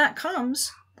 And that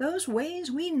comes, those ways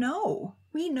we know.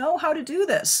 We know how to do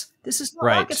this. This is not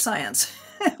rocket science.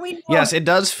 We know. Yes, it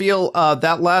does feel,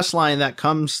 that last line, that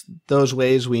comes, those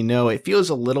ways we know, it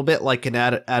feels a little bit like an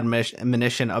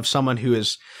admonition of someone who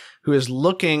is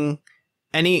looking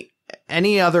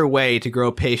any other way to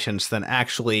grow patience than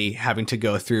actually having to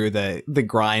go through the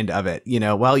grind of it,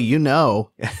 because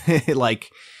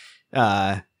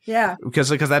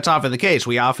that's often the case.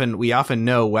 We often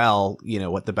know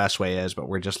what the best way is, but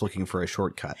we're just looking for a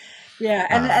shortcut. Yeah.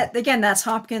 And again, that's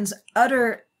Hopkins'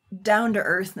 utter down to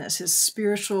earthness, his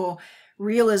spiritual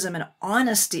realism and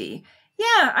honesty.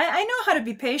 Yeah. I know how to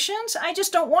be patient. I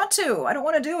just don't want to. I don't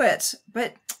want to do it,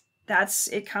 but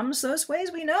it comes those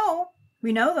ways we know.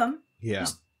 We know them. Yeah.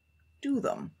 Just do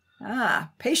them.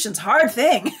 Patience, hard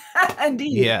thing.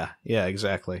 Indeed. Yeah,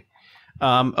 exactly.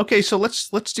 Okay, so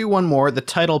let's do one more. The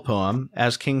title poem,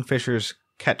 As Kingfishers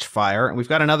Catch Fire. And we've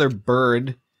got another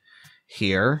bird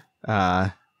here.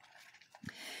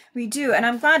 We do, and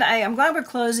I'm glad we're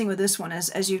closing with this one.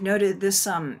 As you've noted, this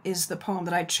is the poem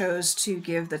that I chose to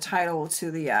give the title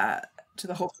to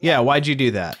the whole. Yeah, why'd you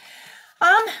do that?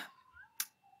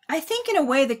 I think in a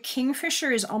way the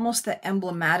kingfisher is almost the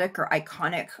emblematic or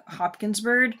iconic Hopkins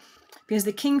bird, because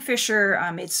the kingfisher,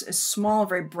 it's a small,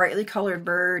 very brightly colored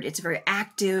bird. It's very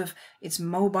active. It's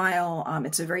mobile.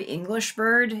 It's a very English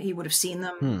bird. He would have seen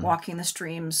them walking the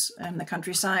streams in the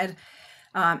countryside.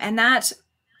 And that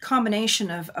combination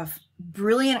of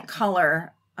brilliant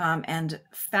color and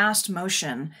fast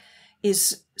motion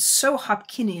is so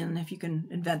Hopkinian, if you can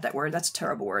invent that word. That's a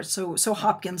terrible word. So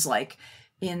Hopkins-like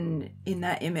in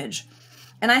that image.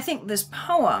 And I think this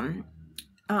poem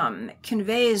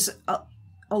conveys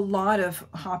a lot of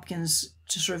Hopkins'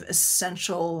 just sort of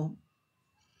essential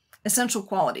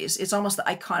qualities. It's almost the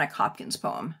iconic Hopkins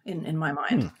poem in my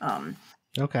mind.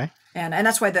 Okay. And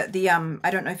that's why the I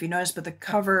don't know if you noticed, but the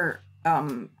cover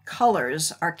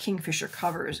colors are kingfisher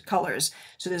colors.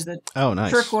 So there's the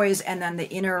nice. turquoise and then the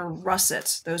inner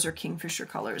russet. Those are kingfisher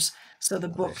colors. So the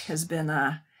book has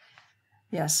been,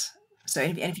 yes. So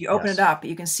if you open it up,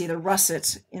 you can see the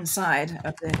russet inside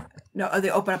of the, they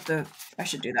open up the, I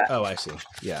should do that. Oh, I see.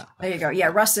 Yeah. There you go. Yeah,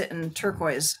 russet and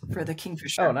turquoise for the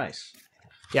kingfisher. Oh, nice.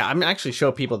 Yeah, I'm actually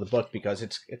show people the book because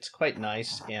it's quite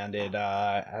nice, and it,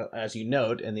 as you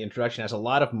note in the introduction, has a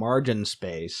lot of margin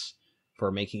space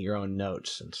for making your own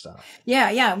notes and stuff. Yeah,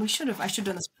 I should have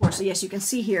done this before. So yes, you can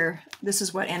see here, this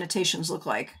is what annotations look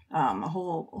like. A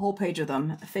whole page of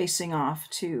them facing off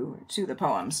to the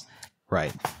poems.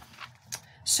 Right.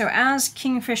 So as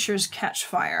kingfishers catch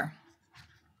fire.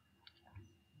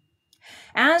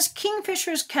 As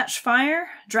kingfishers catch fire,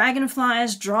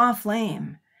 dragonflies draw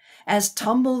flame. As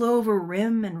tumbled over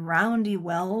rim and roundy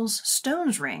wells,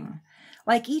 stones ring.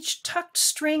 Like each tucked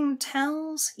string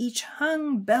tells, each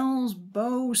hung bell's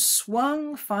bow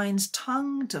swung finds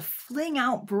tongue to fling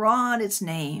out broad its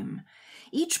name.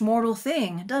 Each mortal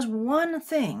thing does one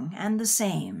thing and the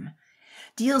same.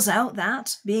 Deals out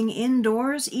that, being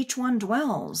indoors, each one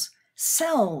dwells.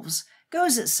 Selves,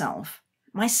 goes itself.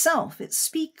 Myself it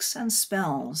speaks and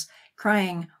spells,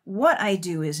 crying, what I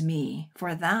do is me,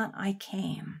 for that I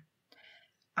came.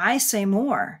 I say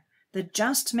more, the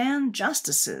just man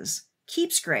justices,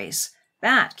 keeps grace,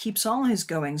 that keeps all his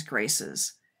goings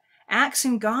graces. Acts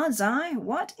in God's eye,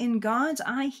 what in God's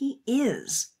eye he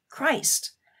is,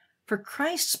 Christ. For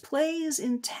Christ's plays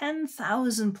in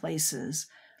 10,000 places,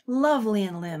 lovely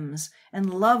in limbs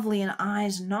and lovely in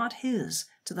eyes not his,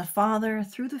 to the Father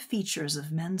through the features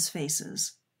of men's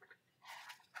faces.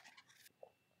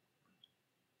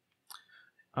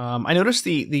 I noticed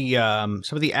the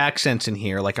some of the accents in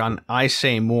here, like on "I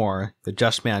say more," the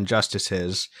just man justice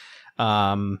is.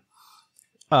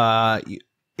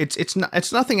 It's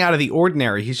nothing out of the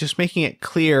ordinary. He's just making it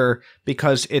clear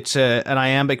because it's an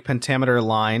iambic pentameter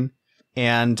line,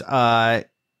 and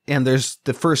there's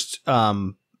the first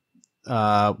what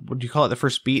do you call it? The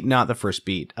first beat? Not the first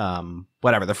beat.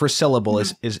 Whatever. The first syllable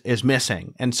is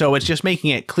missing, and so it's just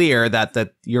making it clear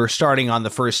that you're starting on the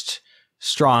first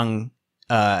strong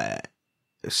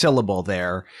syllable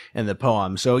there in the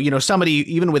poem. So, somebody,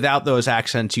 even without those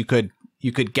accents, you could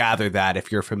gather that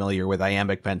if you're familiar with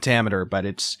iambic pentameter, but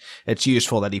it's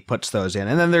useful that he puts those in.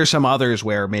 And then there's some others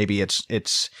where maybe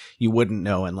it's you wouldn't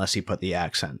know unless he put the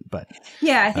accent. But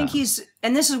yeah, I think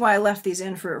and this is why I left these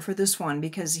in for this one,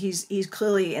 because he's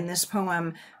clearly in this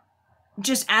poem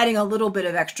just adding a little bit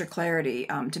of extra clarity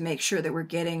to make sure that we're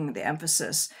getting the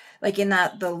emphasis. Like in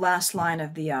the last line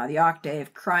of the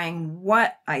octave, crying,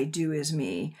 what I do is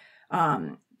me.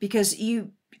 Because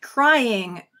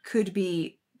crying could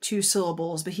be two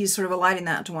syllables, but he's sort of aligning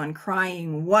that to one,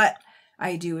 crying, what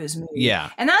I do is me.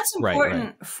 Yeah. And that's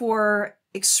important for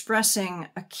expressing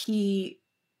a key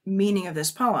meaning of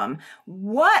this poem.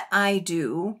 What I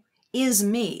do is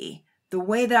me. The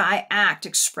way that I act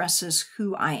expresses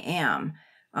who I am.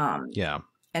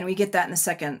 And we get that in the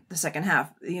second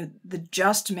half. The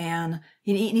just man,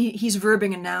 he's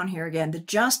verbing a noun here again. The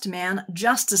just man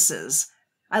justices.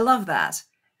 I love that.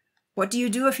 What do you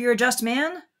do if you're a just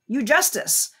man? You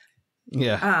justice.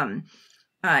 Yeah.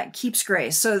 Keeps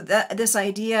grace. So this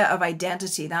idea of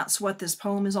identity, that's what this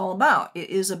poem is all about. It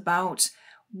is about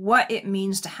what it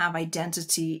means to have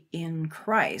identity in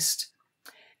Christ.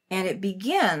 And it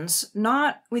begins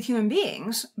not with human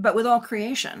beings, but with all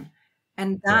creation.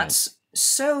 And that's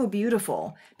so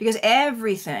beautiful, because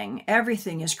everything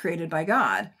is created by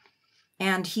God,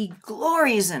 and he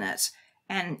glories in it.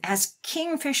 And as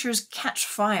kingfishers catch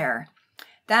fire,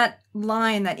 that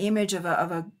line, that image of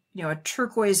a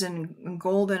turquoise and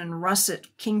golden and russet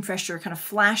kingfisher kind of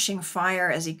flashing fire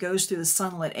as he goes through the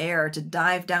sunlit air to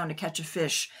dive down to catch a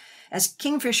fish, as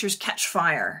kingfishers catch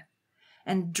fire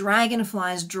and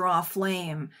dragonflies draw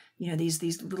flame,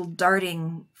 these little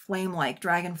darting flame-like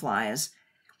dragonflies.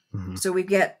 Mm-hmm. So we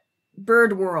get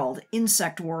bird world,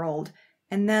 insect world,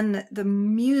 and then the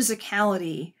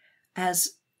musicality,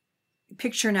 as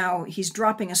picture now he's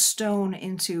dropping a stone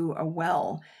into a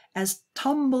well, as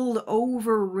tumbled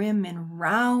over rim in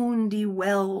roundy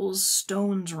wells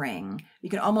stones ring. You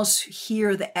can almost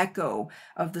hear the echo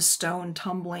of the stone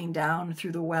tumbling down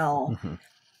through the well. Mm-hmm.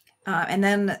 And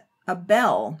then a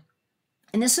bell,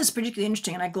 and this is particularly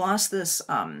interesting, and I glossed this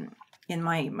in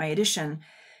my edition.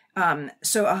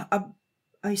 So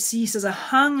I see, he says, a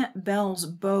hung bell's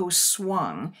bow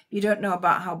swung. If you don't know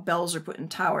about how bells are put in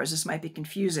towers, this might be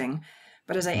confusing.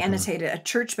 But as I annotated, a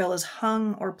church bell is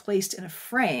hung or placed in a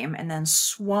frame and then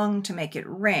swung to make it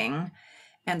ring.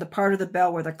 and the part of the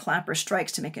bell where the clapper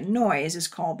strikes to make a noise is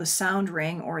called the sound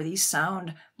ring or the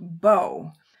sound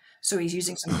bow. So he's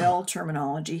using some bell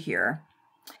terminology here.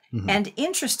 Mm-hmm. And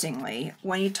interestingly,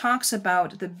 when he talks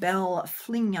about the bell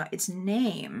flinging out its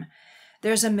name,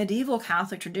 there's a medieval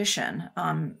Catholic tradition,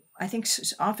 I think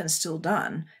often still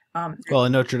done. Well,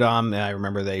 in Notre Dame, I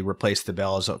remember they replaced the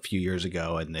bells a few years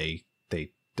ago, and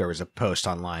there was a post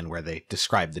online where they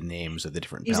described the names of the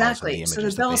different bells. Exactly. And the so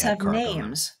the bells have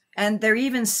names. And they're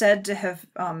even said to have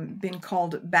been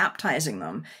called baptizing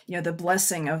them. The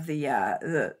blessing of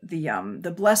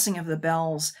the blessing of the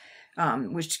bells,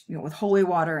 which with holy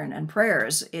water and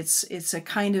prayers. It's a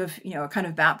kind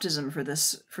of baptism for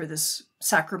this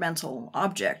sacramental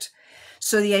object.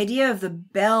 So the idea of the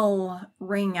bell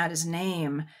ringing out his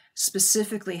name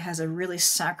specifically has a really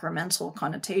sacramental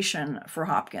connotation for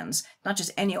Hopkins. Not just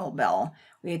any old bell.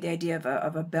 We had the idea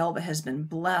of a bell that has been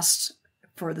blessed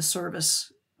for the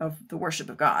service of the worship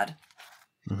of God.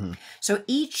 Mm-hmm. So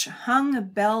each hung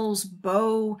bell's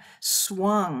bow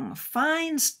swung,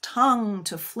 finds tongue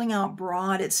to fling out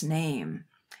broad its name.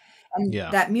 And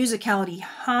that musicality,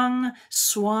 hung,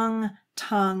 swung,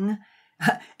 tongue,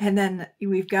 and then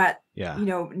we've got,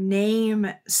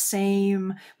 name,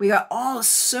 same. We got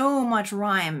so much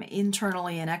rhyme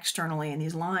internally and externally in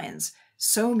these lines.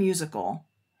 So musical.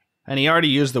 And he already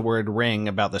used the word ring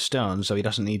about the stones, so he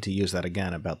doesn't need to use that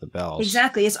again about the bells.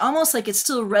 Exactly. It's almost like it's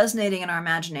still resonating in our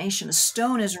imagination. A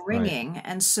stone is ringing, right.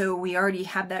 And so we already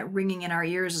have that ringing in our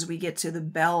ears as we get to the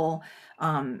bell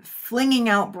flinging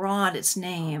out broad its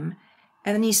name.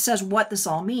 And then he says what this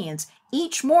all means.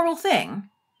 Each mortal thing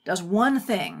does one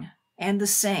thing and the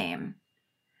same.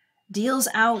 Deals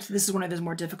out, this is one of his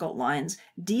more difficult lines,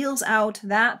 deals out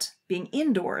that, being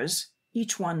indoors,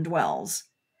 each one dwells.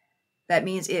 That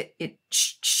means it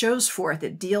shows forth,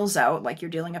 it deals out, like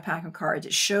you're dealing a pack of cards,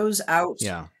 it shows out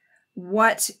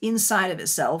what inside of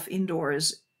itself,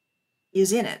 indoors,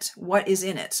 is in it. What is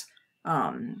in it?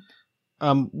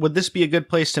 Would this be a good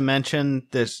place to mention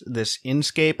this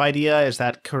inscape idea? Is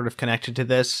that sort of connected to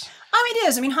this? It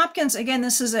is. I mean, Hopkins, again,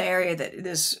 this is an area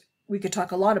that we could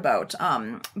talk a lot about.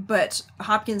 But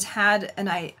Hopkins had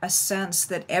a sense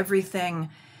that everything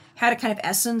had a kind of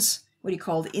essence, what he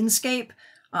called inscape.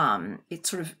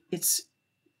 It's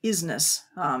isness,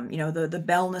 the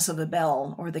bellness of the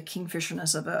bell or the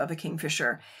kingfishness of a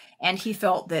kingfisher. And he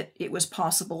felt that it was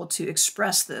possible to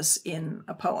express this in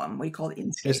a poem, what he called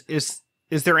inscape.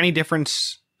 Is there any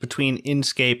difference between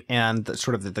inscape and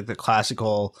the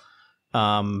classical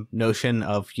notion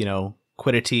of,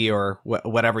 quiddity or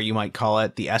whatever you might call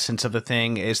it, the essence of the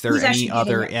thing? Is there any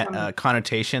other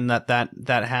connotation that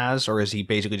has, or is he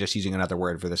basically just using another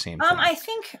word for the same thing? I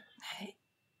think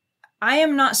I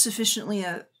am not sufficiently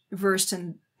versed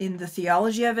in the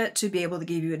theology of it to be able to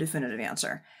give you a definitive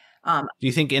answer. Do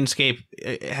you think inscape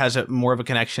has more of a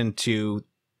connection to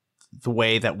the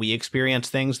way that we experience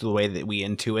things, the way that we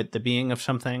intuit the being of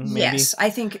something? Maybe? Yes,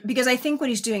 I think what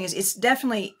he's doing is it's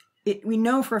definitely, we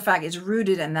know for a fact it's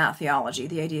rooted in that theology,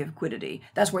 the idea of quiddity.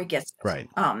 That's where he gets it. Right.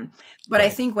 But I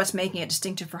think what's making it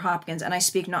distinctive for Hopkins, and I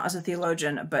speak not as a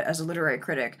theologian, but as a literary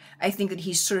critic, I think that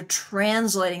he's sort of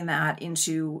translating that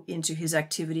into his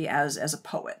activity as a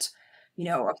poet.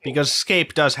 Because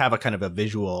scape does have a kind of a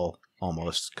visual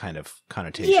almost kind of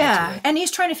connotation. Yeah, and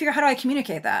he's trying to figure out, how do I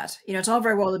communicate that? It's all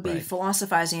very well to be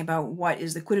philosophizing about what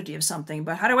is the quiddity of something,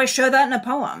 but how do I show that in a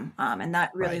poem? And that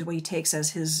really is what he takes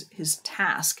as his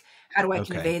task. How do I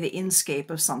convey the inscape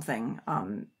of something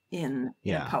in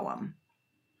a poem?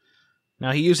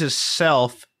 Now he uses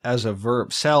self as a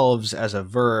verb, selves as a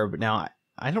verb. Now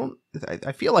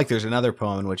I feel like there's another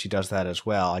poem in which he does that as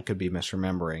well. I could be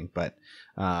misremembering, but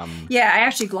I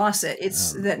actually gloss it.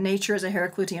 It's that nature is a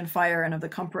Heraclitean fire and of the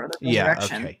comfort of the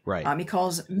resurrection. Okay, right. He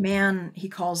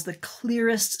calls the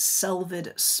clearest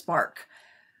selved spark.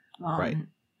 Right.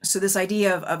 So this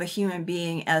idea of a human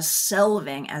being as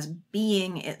selving, as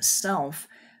being itself,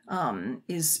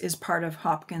 is part of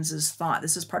Hopkins's thought.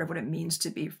 This is part of what it means to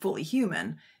be fully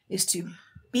human, is to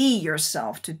be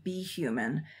yourself, to be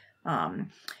human.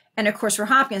 And of course, for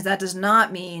Hopkins, that does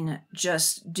not mean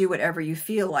just do whatever you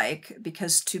feel like,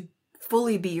 because to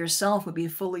fully be yourself would be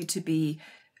fully to be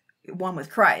one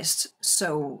with Christ.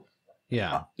 So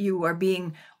you are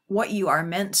being what you are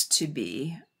meant to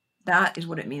be. That is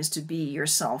what it means to be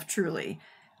yourself truly.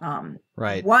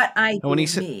 Right. What I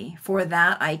did me, for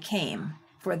that I came.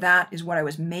 For that is what I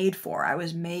was made for. I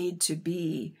was made to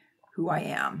be who I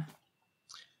am.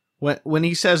 When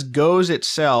he says goes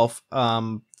itself,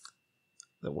 that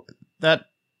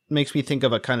makes me think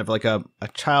of a kind of like a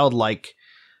childlike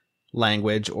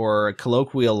language or a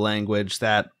colloquial language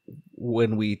that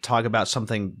when we talk about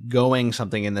something going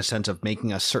something in the sense of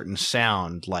making a certain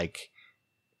sound, like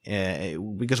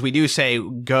because we do say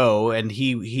go and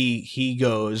he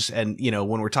goes, and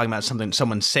when we're talking about something,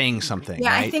 someone saying something.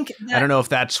 Yeah, right? I think I don't know if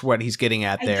that's what he's getting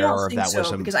at there, or if that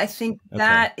was because I think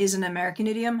that is an American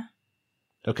idiom.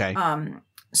 Okay.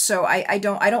 So I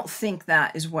don't think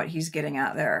that is what he's getting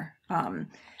at there.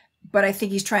 But I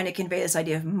think he's trying to convey this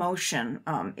idea of motion.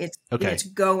 It's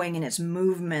going and its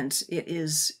movement. It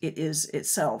is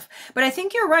itself. But I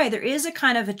think you're right. There is a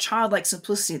kind of a childlike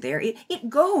simplicity there. It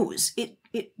goes.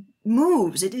 It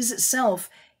moves. It is itself.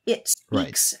 It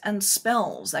speaks and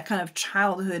spells. That kind of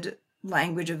childhood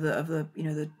language of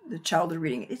the childhood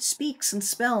reading. It speaks and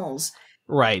spells.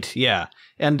 Right. Yeah,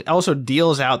 and also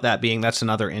deals out that being. That's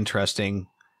another interesting,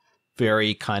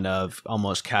 very kind of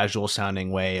almost casual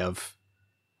sounding way of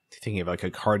thinking of like a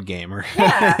card game or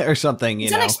or something.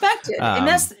 It's unexpected, and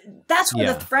that's what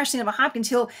the fresh thing about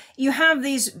Hopkins. You have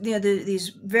these these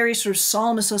very sort of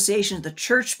solemn associations, the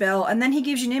church bell, and then he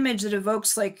gives you an image that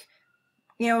evokes like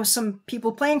some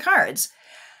people playing cards,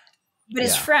 but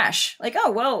it's fresh. Like,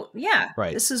 oh well, yeah,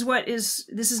 right. This is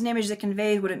an image that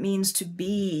conveys what it means to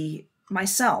be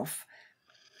myself.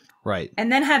 Right.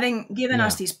 And then having given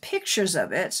us these pictures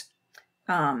of it,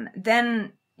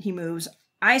 then he moves.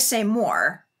 I say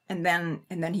more. And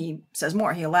then he says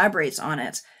more. He elaborates on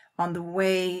it, on the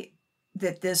way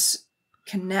that this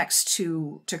connects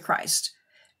to Christ.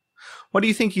 What do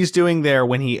you think he's doing there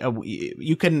when he?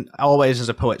 You can always, as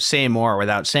a poet, say more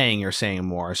without saying you're saying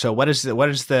more. So what's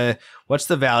the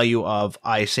value of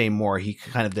I say more? He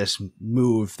kind of this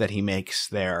move that he makes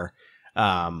there.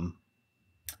 Well,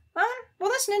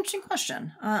 that's an interesting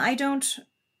question. I don't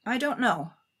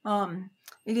know.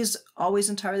 It is always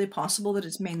entirely possible that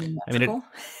it's mainly metrical.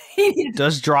 It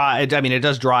does draw. It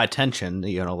does draw attention.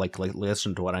 Like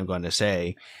listen to what I'm going to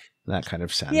say, that kind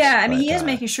of sense. Yeah, he is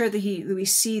making sure that we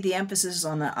see the emphasis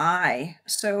on the I.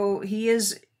 So he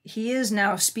is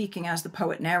now speaking as the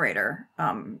poet narrator.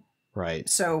 Right.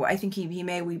 So I think he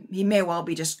may well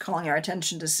be just calling our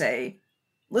attention to say,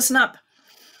 listen up,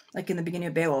 like in the beginning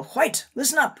of Beowulf. White,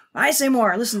 listen up. I say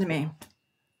more. Listen to me.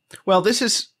 Well, this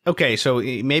is okay. So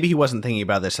maybe he wasn't thinking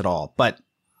about this at all, but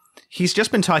he's just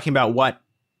been talking about what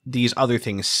these other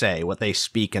things say, what they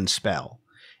speak and spell,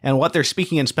 and what they're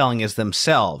speaking and spelling is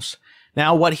themselves.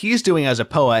 Now, what he's doing as a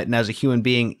poet and as a human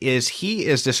being is he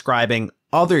is describing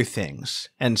other things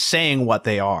and saying what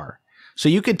they are. So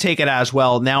you could take it as,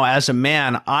 well, now as a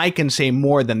man, I can say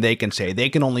more than they can say. They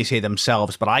can only say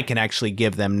themselves, but I can actually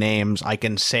give them names. I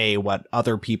can say what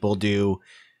other people do.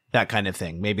 That kind of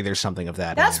thing. Maybe there's something of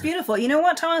that. That's beautiful. You know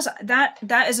what, Thomas?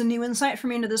 That is a new insight for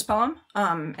me into this poem.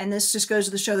 And this just goes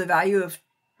to show the value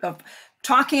of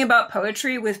talking about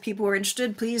poetry with people who are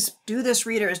interested. Please do this,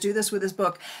 readers. Do this with this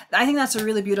book. I think that's a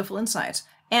really beautiful insight,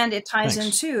 and it ties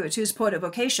into his poetic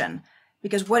vocation.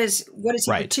 Because what is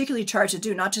he particularly charged to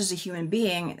do? Not just as a human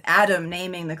being, Adam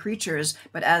naming the creatures,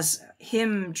 but as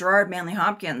him, Gerard Manley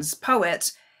Hopkins,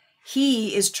 poet.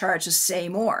 He is charged to say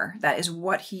more. That is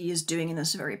what he is doing in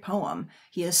this very poem.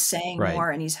 He is saying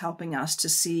more, and he's helping us to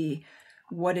see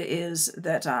what it is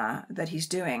that he's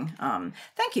doing.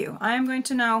 Thank you. I am going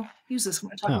to now use this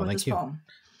when I talk about this poem.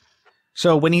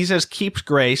 So when he says keeps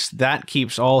grace, that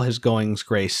keeps all his goings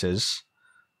graces.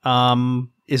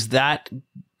 Is that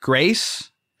grace?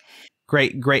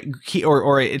 Great,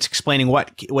 or it's explaining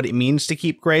what it means to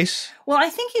keep grace? Well, I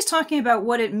think he's talking about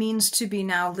what it means to be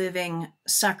now living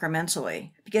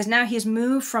sacramentally, because now he's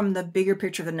moved from the bigger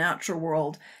picture of the natural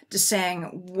world to saying,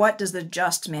 what does the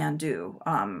just man do?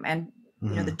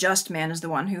 The just man is the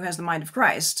one who has the mind of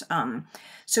Christ.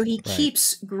 So he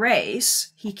keeps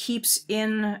grace. He keeps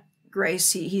in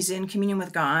grace. He's in communion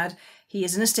with God. He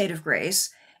is in a state of grace,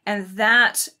 and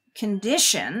that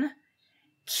condition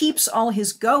keeps all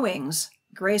his goings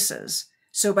graces.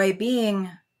 So by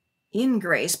being in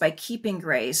grace, by keeping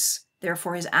grace,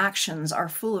 therefore his actions are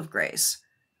full of grace.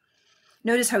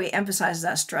 Notice how he emphasizes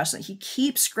that stress, that he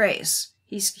keeps grace.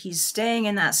 He's staying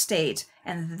in that state,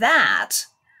 and that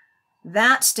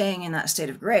staying in that state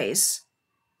of grace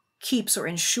keeps or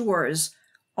ensures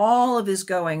all of his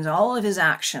goings, all of his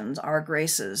actions are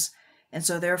graces. And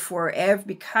so therefore,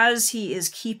 because he is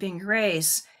keeping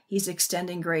grace, he's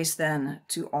extending grace then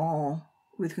to all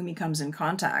with whom he comes in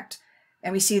contact.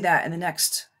 And we see that in the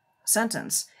next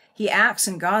sentence. He acts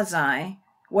in God's eye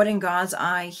what in God's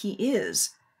eye he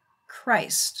is,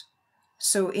 Christ.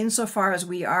 So insofar as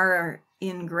we are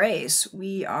in grace,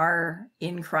 we are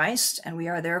in Christ, and we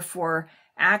are therefore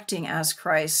acting as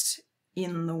Christ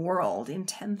in the world in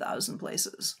 10,000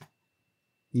 places.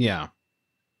 Yeah.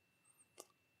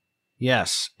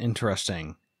 Yes,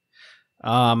 interesting.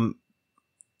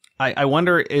 I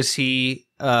wonder, is he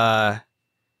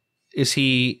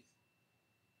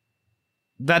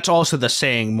that's also the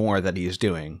saying more that he's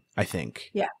doing, I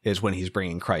think, is when he's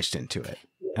bringing Christ into it.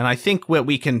 And I think what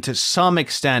we can, to some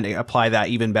extent, apply that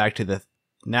even back to the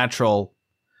natural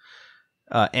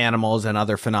animals and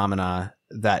other phenomena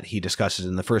that he discusses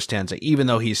in the first stanza, even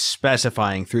though he's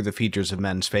specifying through the features of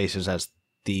men's faces as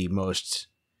the most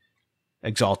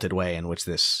exalted way in which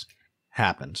this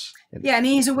happens. Yeah, I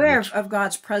mean, he's aware of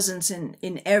God's presence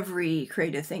in every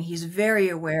created thing. He's very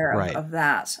aware of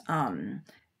that.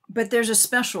 But there's a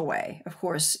special way, of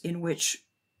course, in which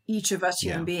each of us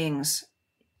human beings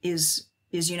is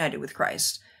united with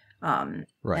Christ. And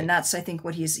that's, I think,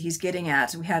 what he's getting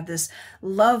at. We have this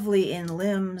lovely in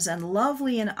limbs and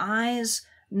lovely in eyes,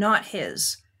 not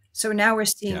his. So now we're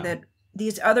seeing that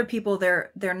these other people,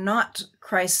 they're not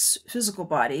Christ's physical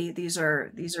body. These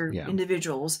are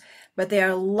individuals, but they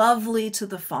are lovely to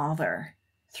the Father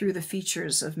through the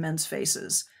features of men's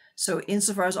faces. So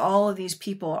insofar as all of these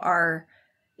people are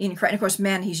in Christ, and of course,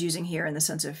 men he's using here in the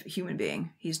sense of human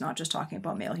being. He's not just talking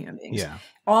about male human beings. Yeah.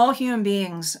 All human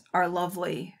beings are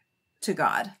lovely to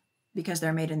God because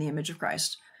they're made in the image of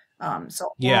Christ. So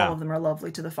all of them are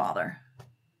lovely to the Father.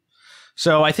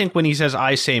 So I think when he says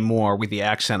I say more with the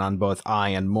accent on both I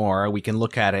and more, we can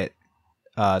look at it,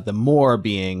 the more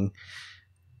being,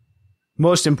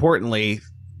 most importantly,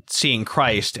 seeing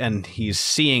Christ, and he's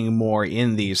seeing more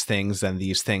in these things than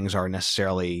these things are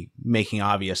necessarily making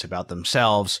obvious about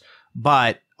themselves,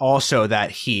 but also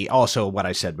that he, also what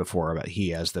I said before about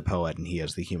he as the poet and he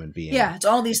as the human being. Yeah, it's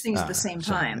all these things at the same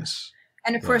time.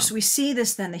 And of course, we see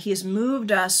this then, that he has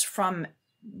moved us from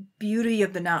beauty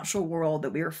of the natural world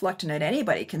that we reflect in it.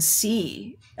 Anybody can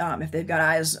see, if they've got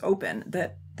eyes open,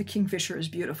 that the kingfisher is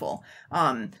beautiful.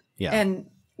 And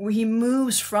he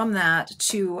moves from that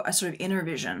to a sort of inner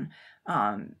vision.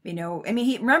 I mean,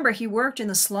 he worked in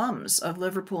the slums of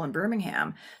Liverpool and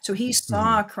Birmingham. So he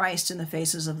saw Christ in the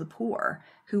faces of the poor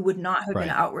who would not have been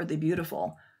outwardly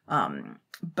beautiful.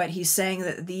 But he's saying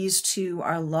that these two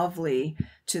are lovely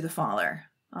to the Father.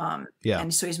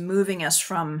 And so he's moving us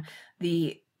from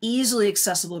the easily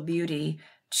accessible beauty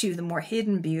to the more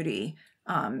hidden beauty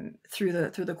through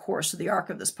the course of the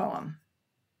arc of this poem.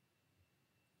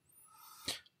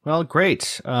 Well,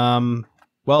 great.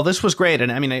 Well, this was great.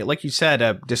 And I mean, like you said,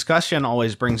 a discussion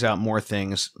always brings out more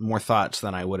things, more thoughts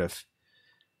than I would have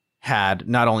had.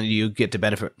 Not only do you get to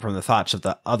benefit from the thoughts of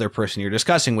the other person you're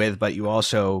discussing with, but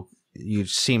things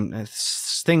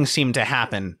seem to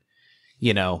happen,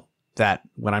 that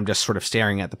when I'm just sort of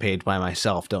staring at the page by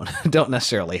myself don't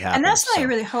necessarily happen. And that's why I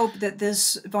really hope that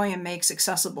this volume makes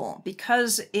accessible,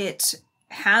 because it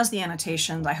has the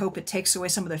annotations. I hope it takes away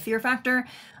some of the fear factor,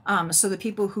 so the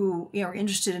people who are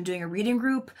interested in doing a reading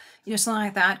group, something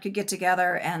like that, could get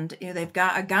together and they've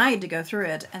got a guide to go through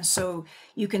it, and so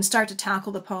you can start to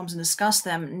tackle the poems and discuss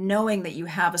them, knowing that you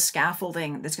have a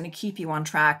scaffolding that's going to keep you on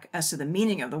track as to the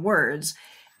meaning of the words,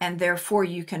 and therefore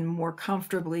you can more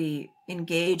comfortably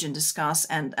engage and discuss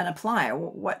and apply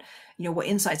what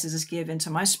insights does this give into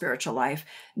my spiritual life,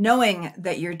 knowing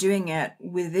that you're doing it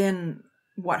within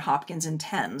what Hopkins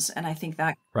intends. And I think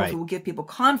that will give people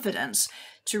confidence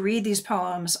to read these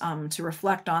poems, to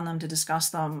reflect on them, to discuss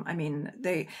them. I mean,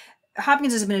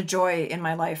 Hopkins has been a joy in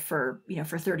my life for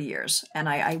 30 years. And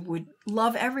I would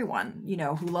love everyone,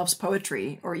 who loves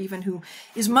poetry, or even who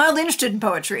is mildly interested in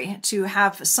poetry, to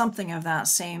have something of that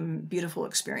same beautiful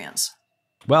experience.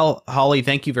 Well, Holly,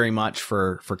 thank you very much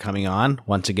for coming on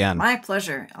once again. My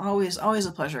pleasure. Always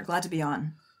a pleasure. Glad to be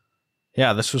on.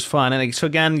 Yeah, this was fun. And so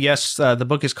again, yes, the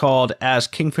book is called As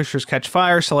Kingfishers Catch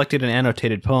Fire, Selected and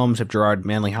Annotated Poems of Gerard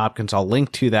Manley Hopkins. I'll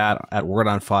link to that at Word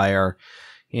on Fire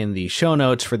in the show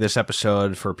notes for this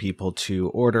episode for people to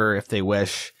order if they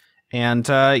wish. And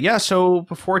so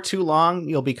before too long,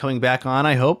 you'll be coming back on,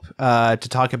 I hope, to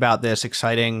talk about this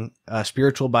exciting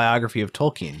spiritual biography of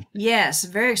Tolkien. Yes,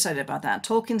 very excited about that.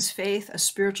 Tolkien's Faith, a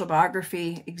spiritual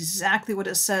biography, exactly what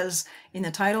it says in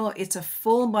the title. It's a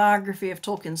full biography of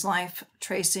Tolkien's life,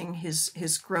 tracing his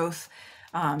growth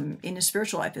in his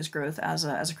spiritual life, his growth as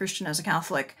a Christian, as a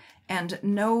Catholic. And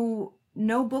no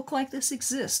book like this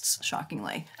exists,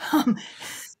 shockingly.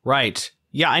 Right.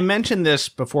 Yeah, I mentioned this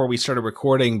before we started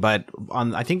recording, but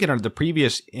I think in the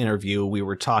previous interview, we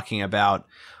were talking about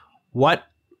what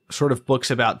sort of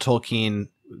books about Tolkien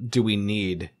do we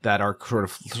need that are sort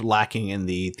of lacking in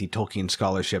the Tolkien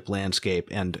scholarship landscape.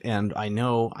 And I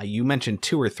know you mentioned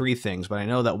 2 or 3 things, but I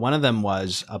know that one of them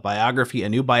was a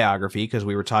new biography, because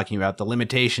we were talking about the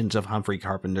limitations of Humphrey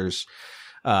Carpenter's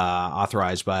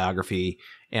authorized biography.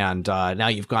 And now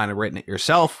you've gone and written it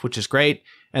yourself, which is great.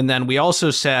 And then we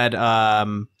also said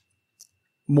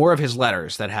more of his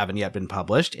letters that haven't yet been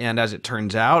published. And as it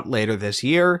turns out, later this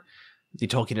year, the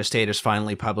Tolkien estate is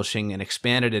finally publishing an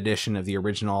expanded edition of the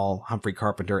original Humphrey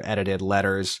Carpenter edited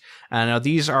letters. And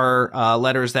these are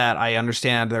letters that I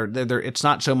understand it's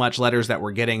not so much letters that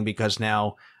we're getting because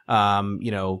now,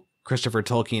 Christopher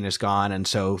Tolkien is gone. And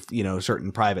so,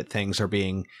 certain private things are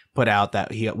being put out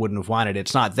that he wouldn't have wanted.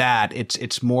 It's not that.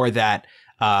 It's more that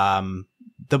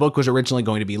the book was originally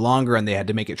going to be longer and they had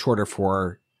to make it shorter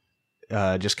for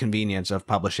just convenience of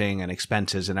publishing and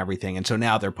expenses and everything. And so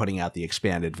now they're putting out the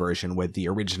expanded version with the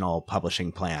original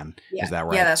publishing plan. Yeah. Is that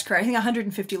right? Yeah, that's correct. I think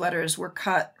 150 letters were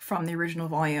cut from the original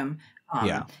volume.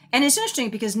 And it's interesting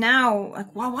because now,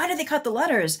 why did they cut the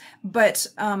letters? But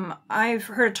I've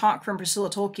heard a talk from Priscilla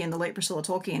Tolkien, the late Priscilla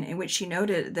Tolkien, in which she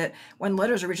noted that when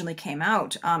letters originally came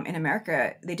out in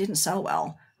America, they didn't sell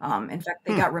well. In fact,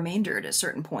 they got remaindered at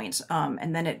certain points,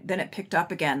 and then it picked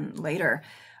up again later.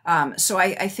 So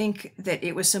I think that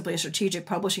it was simply a strategic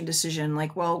publishing decision.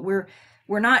 We're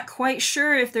not quite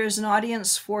sure if there's an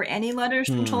audience for any letters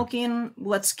from Tolkien.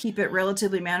 Let's keep it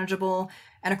relatively manageable.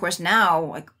 And of course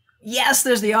now, yes,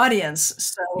 there's the audience.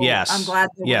 So yes, I'm glad.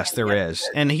 Yes, there is.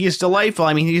 And he's delightful.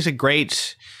 I mean, he's a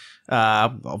great,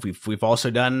 we've also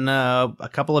done a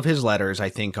couple of his letters, I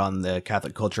think, on the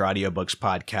Catholic Culture Audiobooks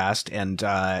podcast. And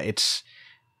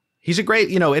he's a great,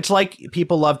 it's like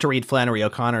people love to read Flannery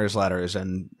O'Connor's letters,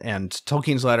 and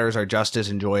Tolkien's letters are just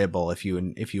as enjoyable if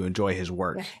you enjoy his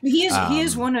work. Yeah. He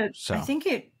is one of, I think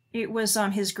it was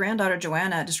his granddaughter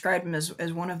Joanna described him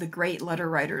as one of the great letter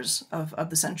writers of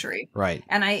the century. Right.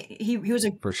 And he was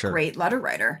a great letter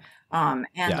writer. I'm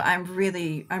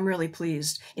really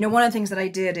pleased. One of the things that I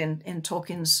did in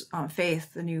Tolkien's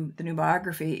Faith, the new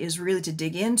biography, is really to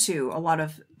dig into a lot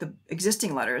of the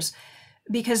existing letters,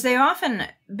 because they often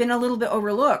been a little bit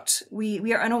overlooked.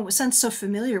 We are in a sense so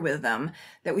familiar with them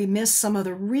that we miss some of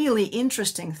the really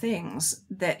interesting things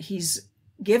that he's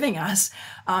giving us,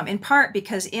 in part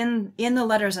because in the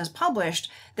letters as published,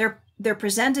 they're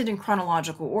presented in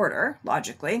chronological order,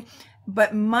 logically,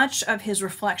 but much of his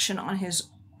reflection on his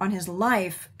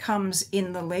life comes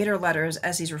in the later letters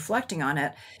as he's reflecting on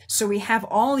it. So we have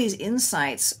all these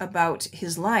insights about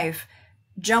his life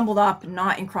jumbled up,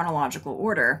 not in chronological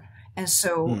order. And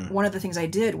so one of the things I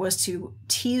did was to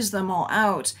tease them all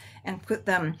out and put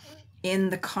them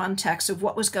in the context of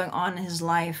what was going on in his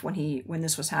life when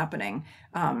this was happening,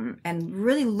 and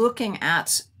really looking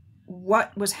at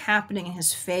what was happening in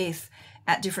his faith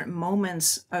at different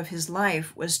moments of his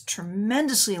life was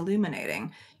tremendously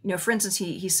illuminating. For instance,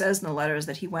 he says in the letters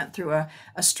that he went through a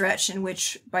stretch in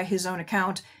which, by his own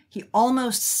account, he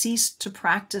almost ceased to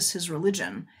practice his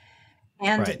religion.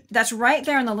 And that's right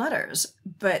there in the letters.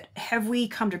 But have we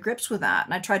come to grips with that?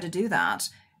 And I tried to do that.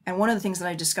 And one of the things that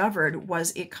I discovered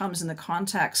was it comes in the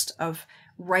context of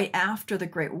right after the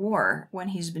Great War, when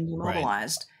he's been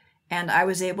demobilized. Right. And I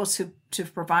was able to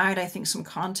provide, I think, some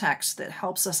context that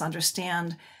helps us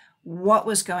understand what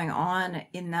was going on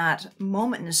in that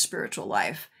moment in his spiritual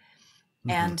life.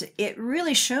 Mm-hmm. And it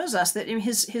really shows us that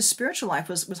his spiritual life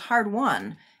was hard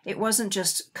won. It wasn't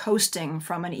just coasting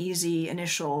from an easy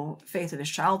initial faith of his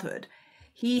childhood.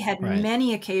 He had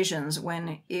many occasions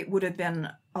when it would have been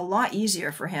a lot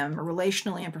easier for him,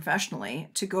 relationally and professionally,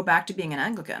 to go back to being an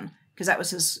Anglican, because that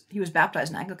was he was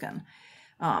baptized an Anglican.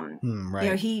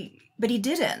 But he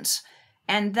didn't.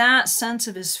 And that sense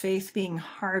of his faith being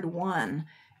hard won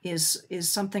is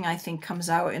something I think comes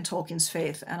out in Tolkien's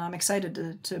Faith, and I'm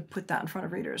excited to put that in front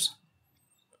of readers.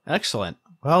 Excellent.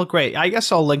 Well, great. I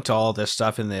guess I'll link to all this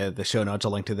stuff in the show notes.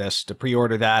 I'll link to this to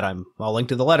pre-order that. I'll link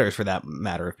to the letters for that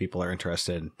matter if people are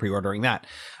interested in pre-ordering that.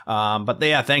 But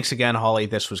yeah, thanks again, Holly.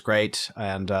 This was great.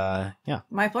 And yeah.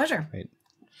 My pleasure. Great.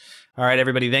 All right,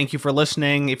 everybody. Thank you for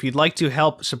listening. If you'd like to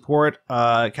help support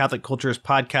Catholic Culture's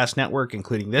podcast network,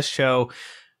 including this show,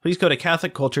 please go to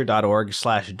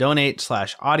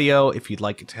catholicculture.org/donate/audio. If you'd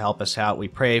like to help us out, we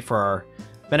pray for our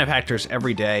benefactors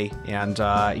every day. And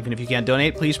even if you can't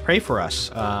donate, please pray for us.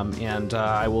 And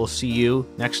I will see you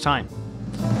next time.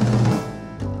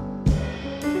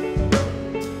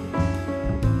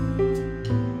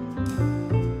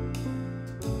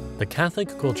 The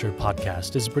Catholic Culture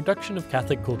Podcast is a production of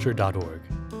catholicculture.org.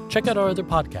 Check out our other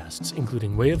podcasts,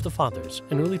 including Way of the Fathers,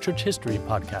 an early church history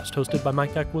podcast hosted by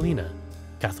Mike Aquilina,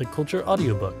 Catholic Culture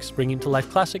Audiobooks, bringing to life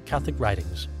classic Catholic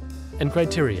writings, and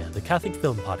Criteria, the Catholic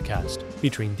Film Podcast,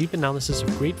 featuring deep analysis of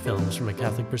great films from a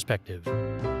Catholic perspective.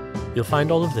 You'll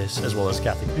find all of this, as well as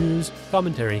Catholic news,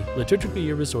 commentary, liturgical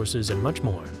year resources, and much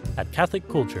more at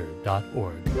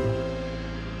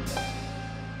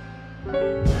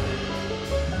catholicculture.org.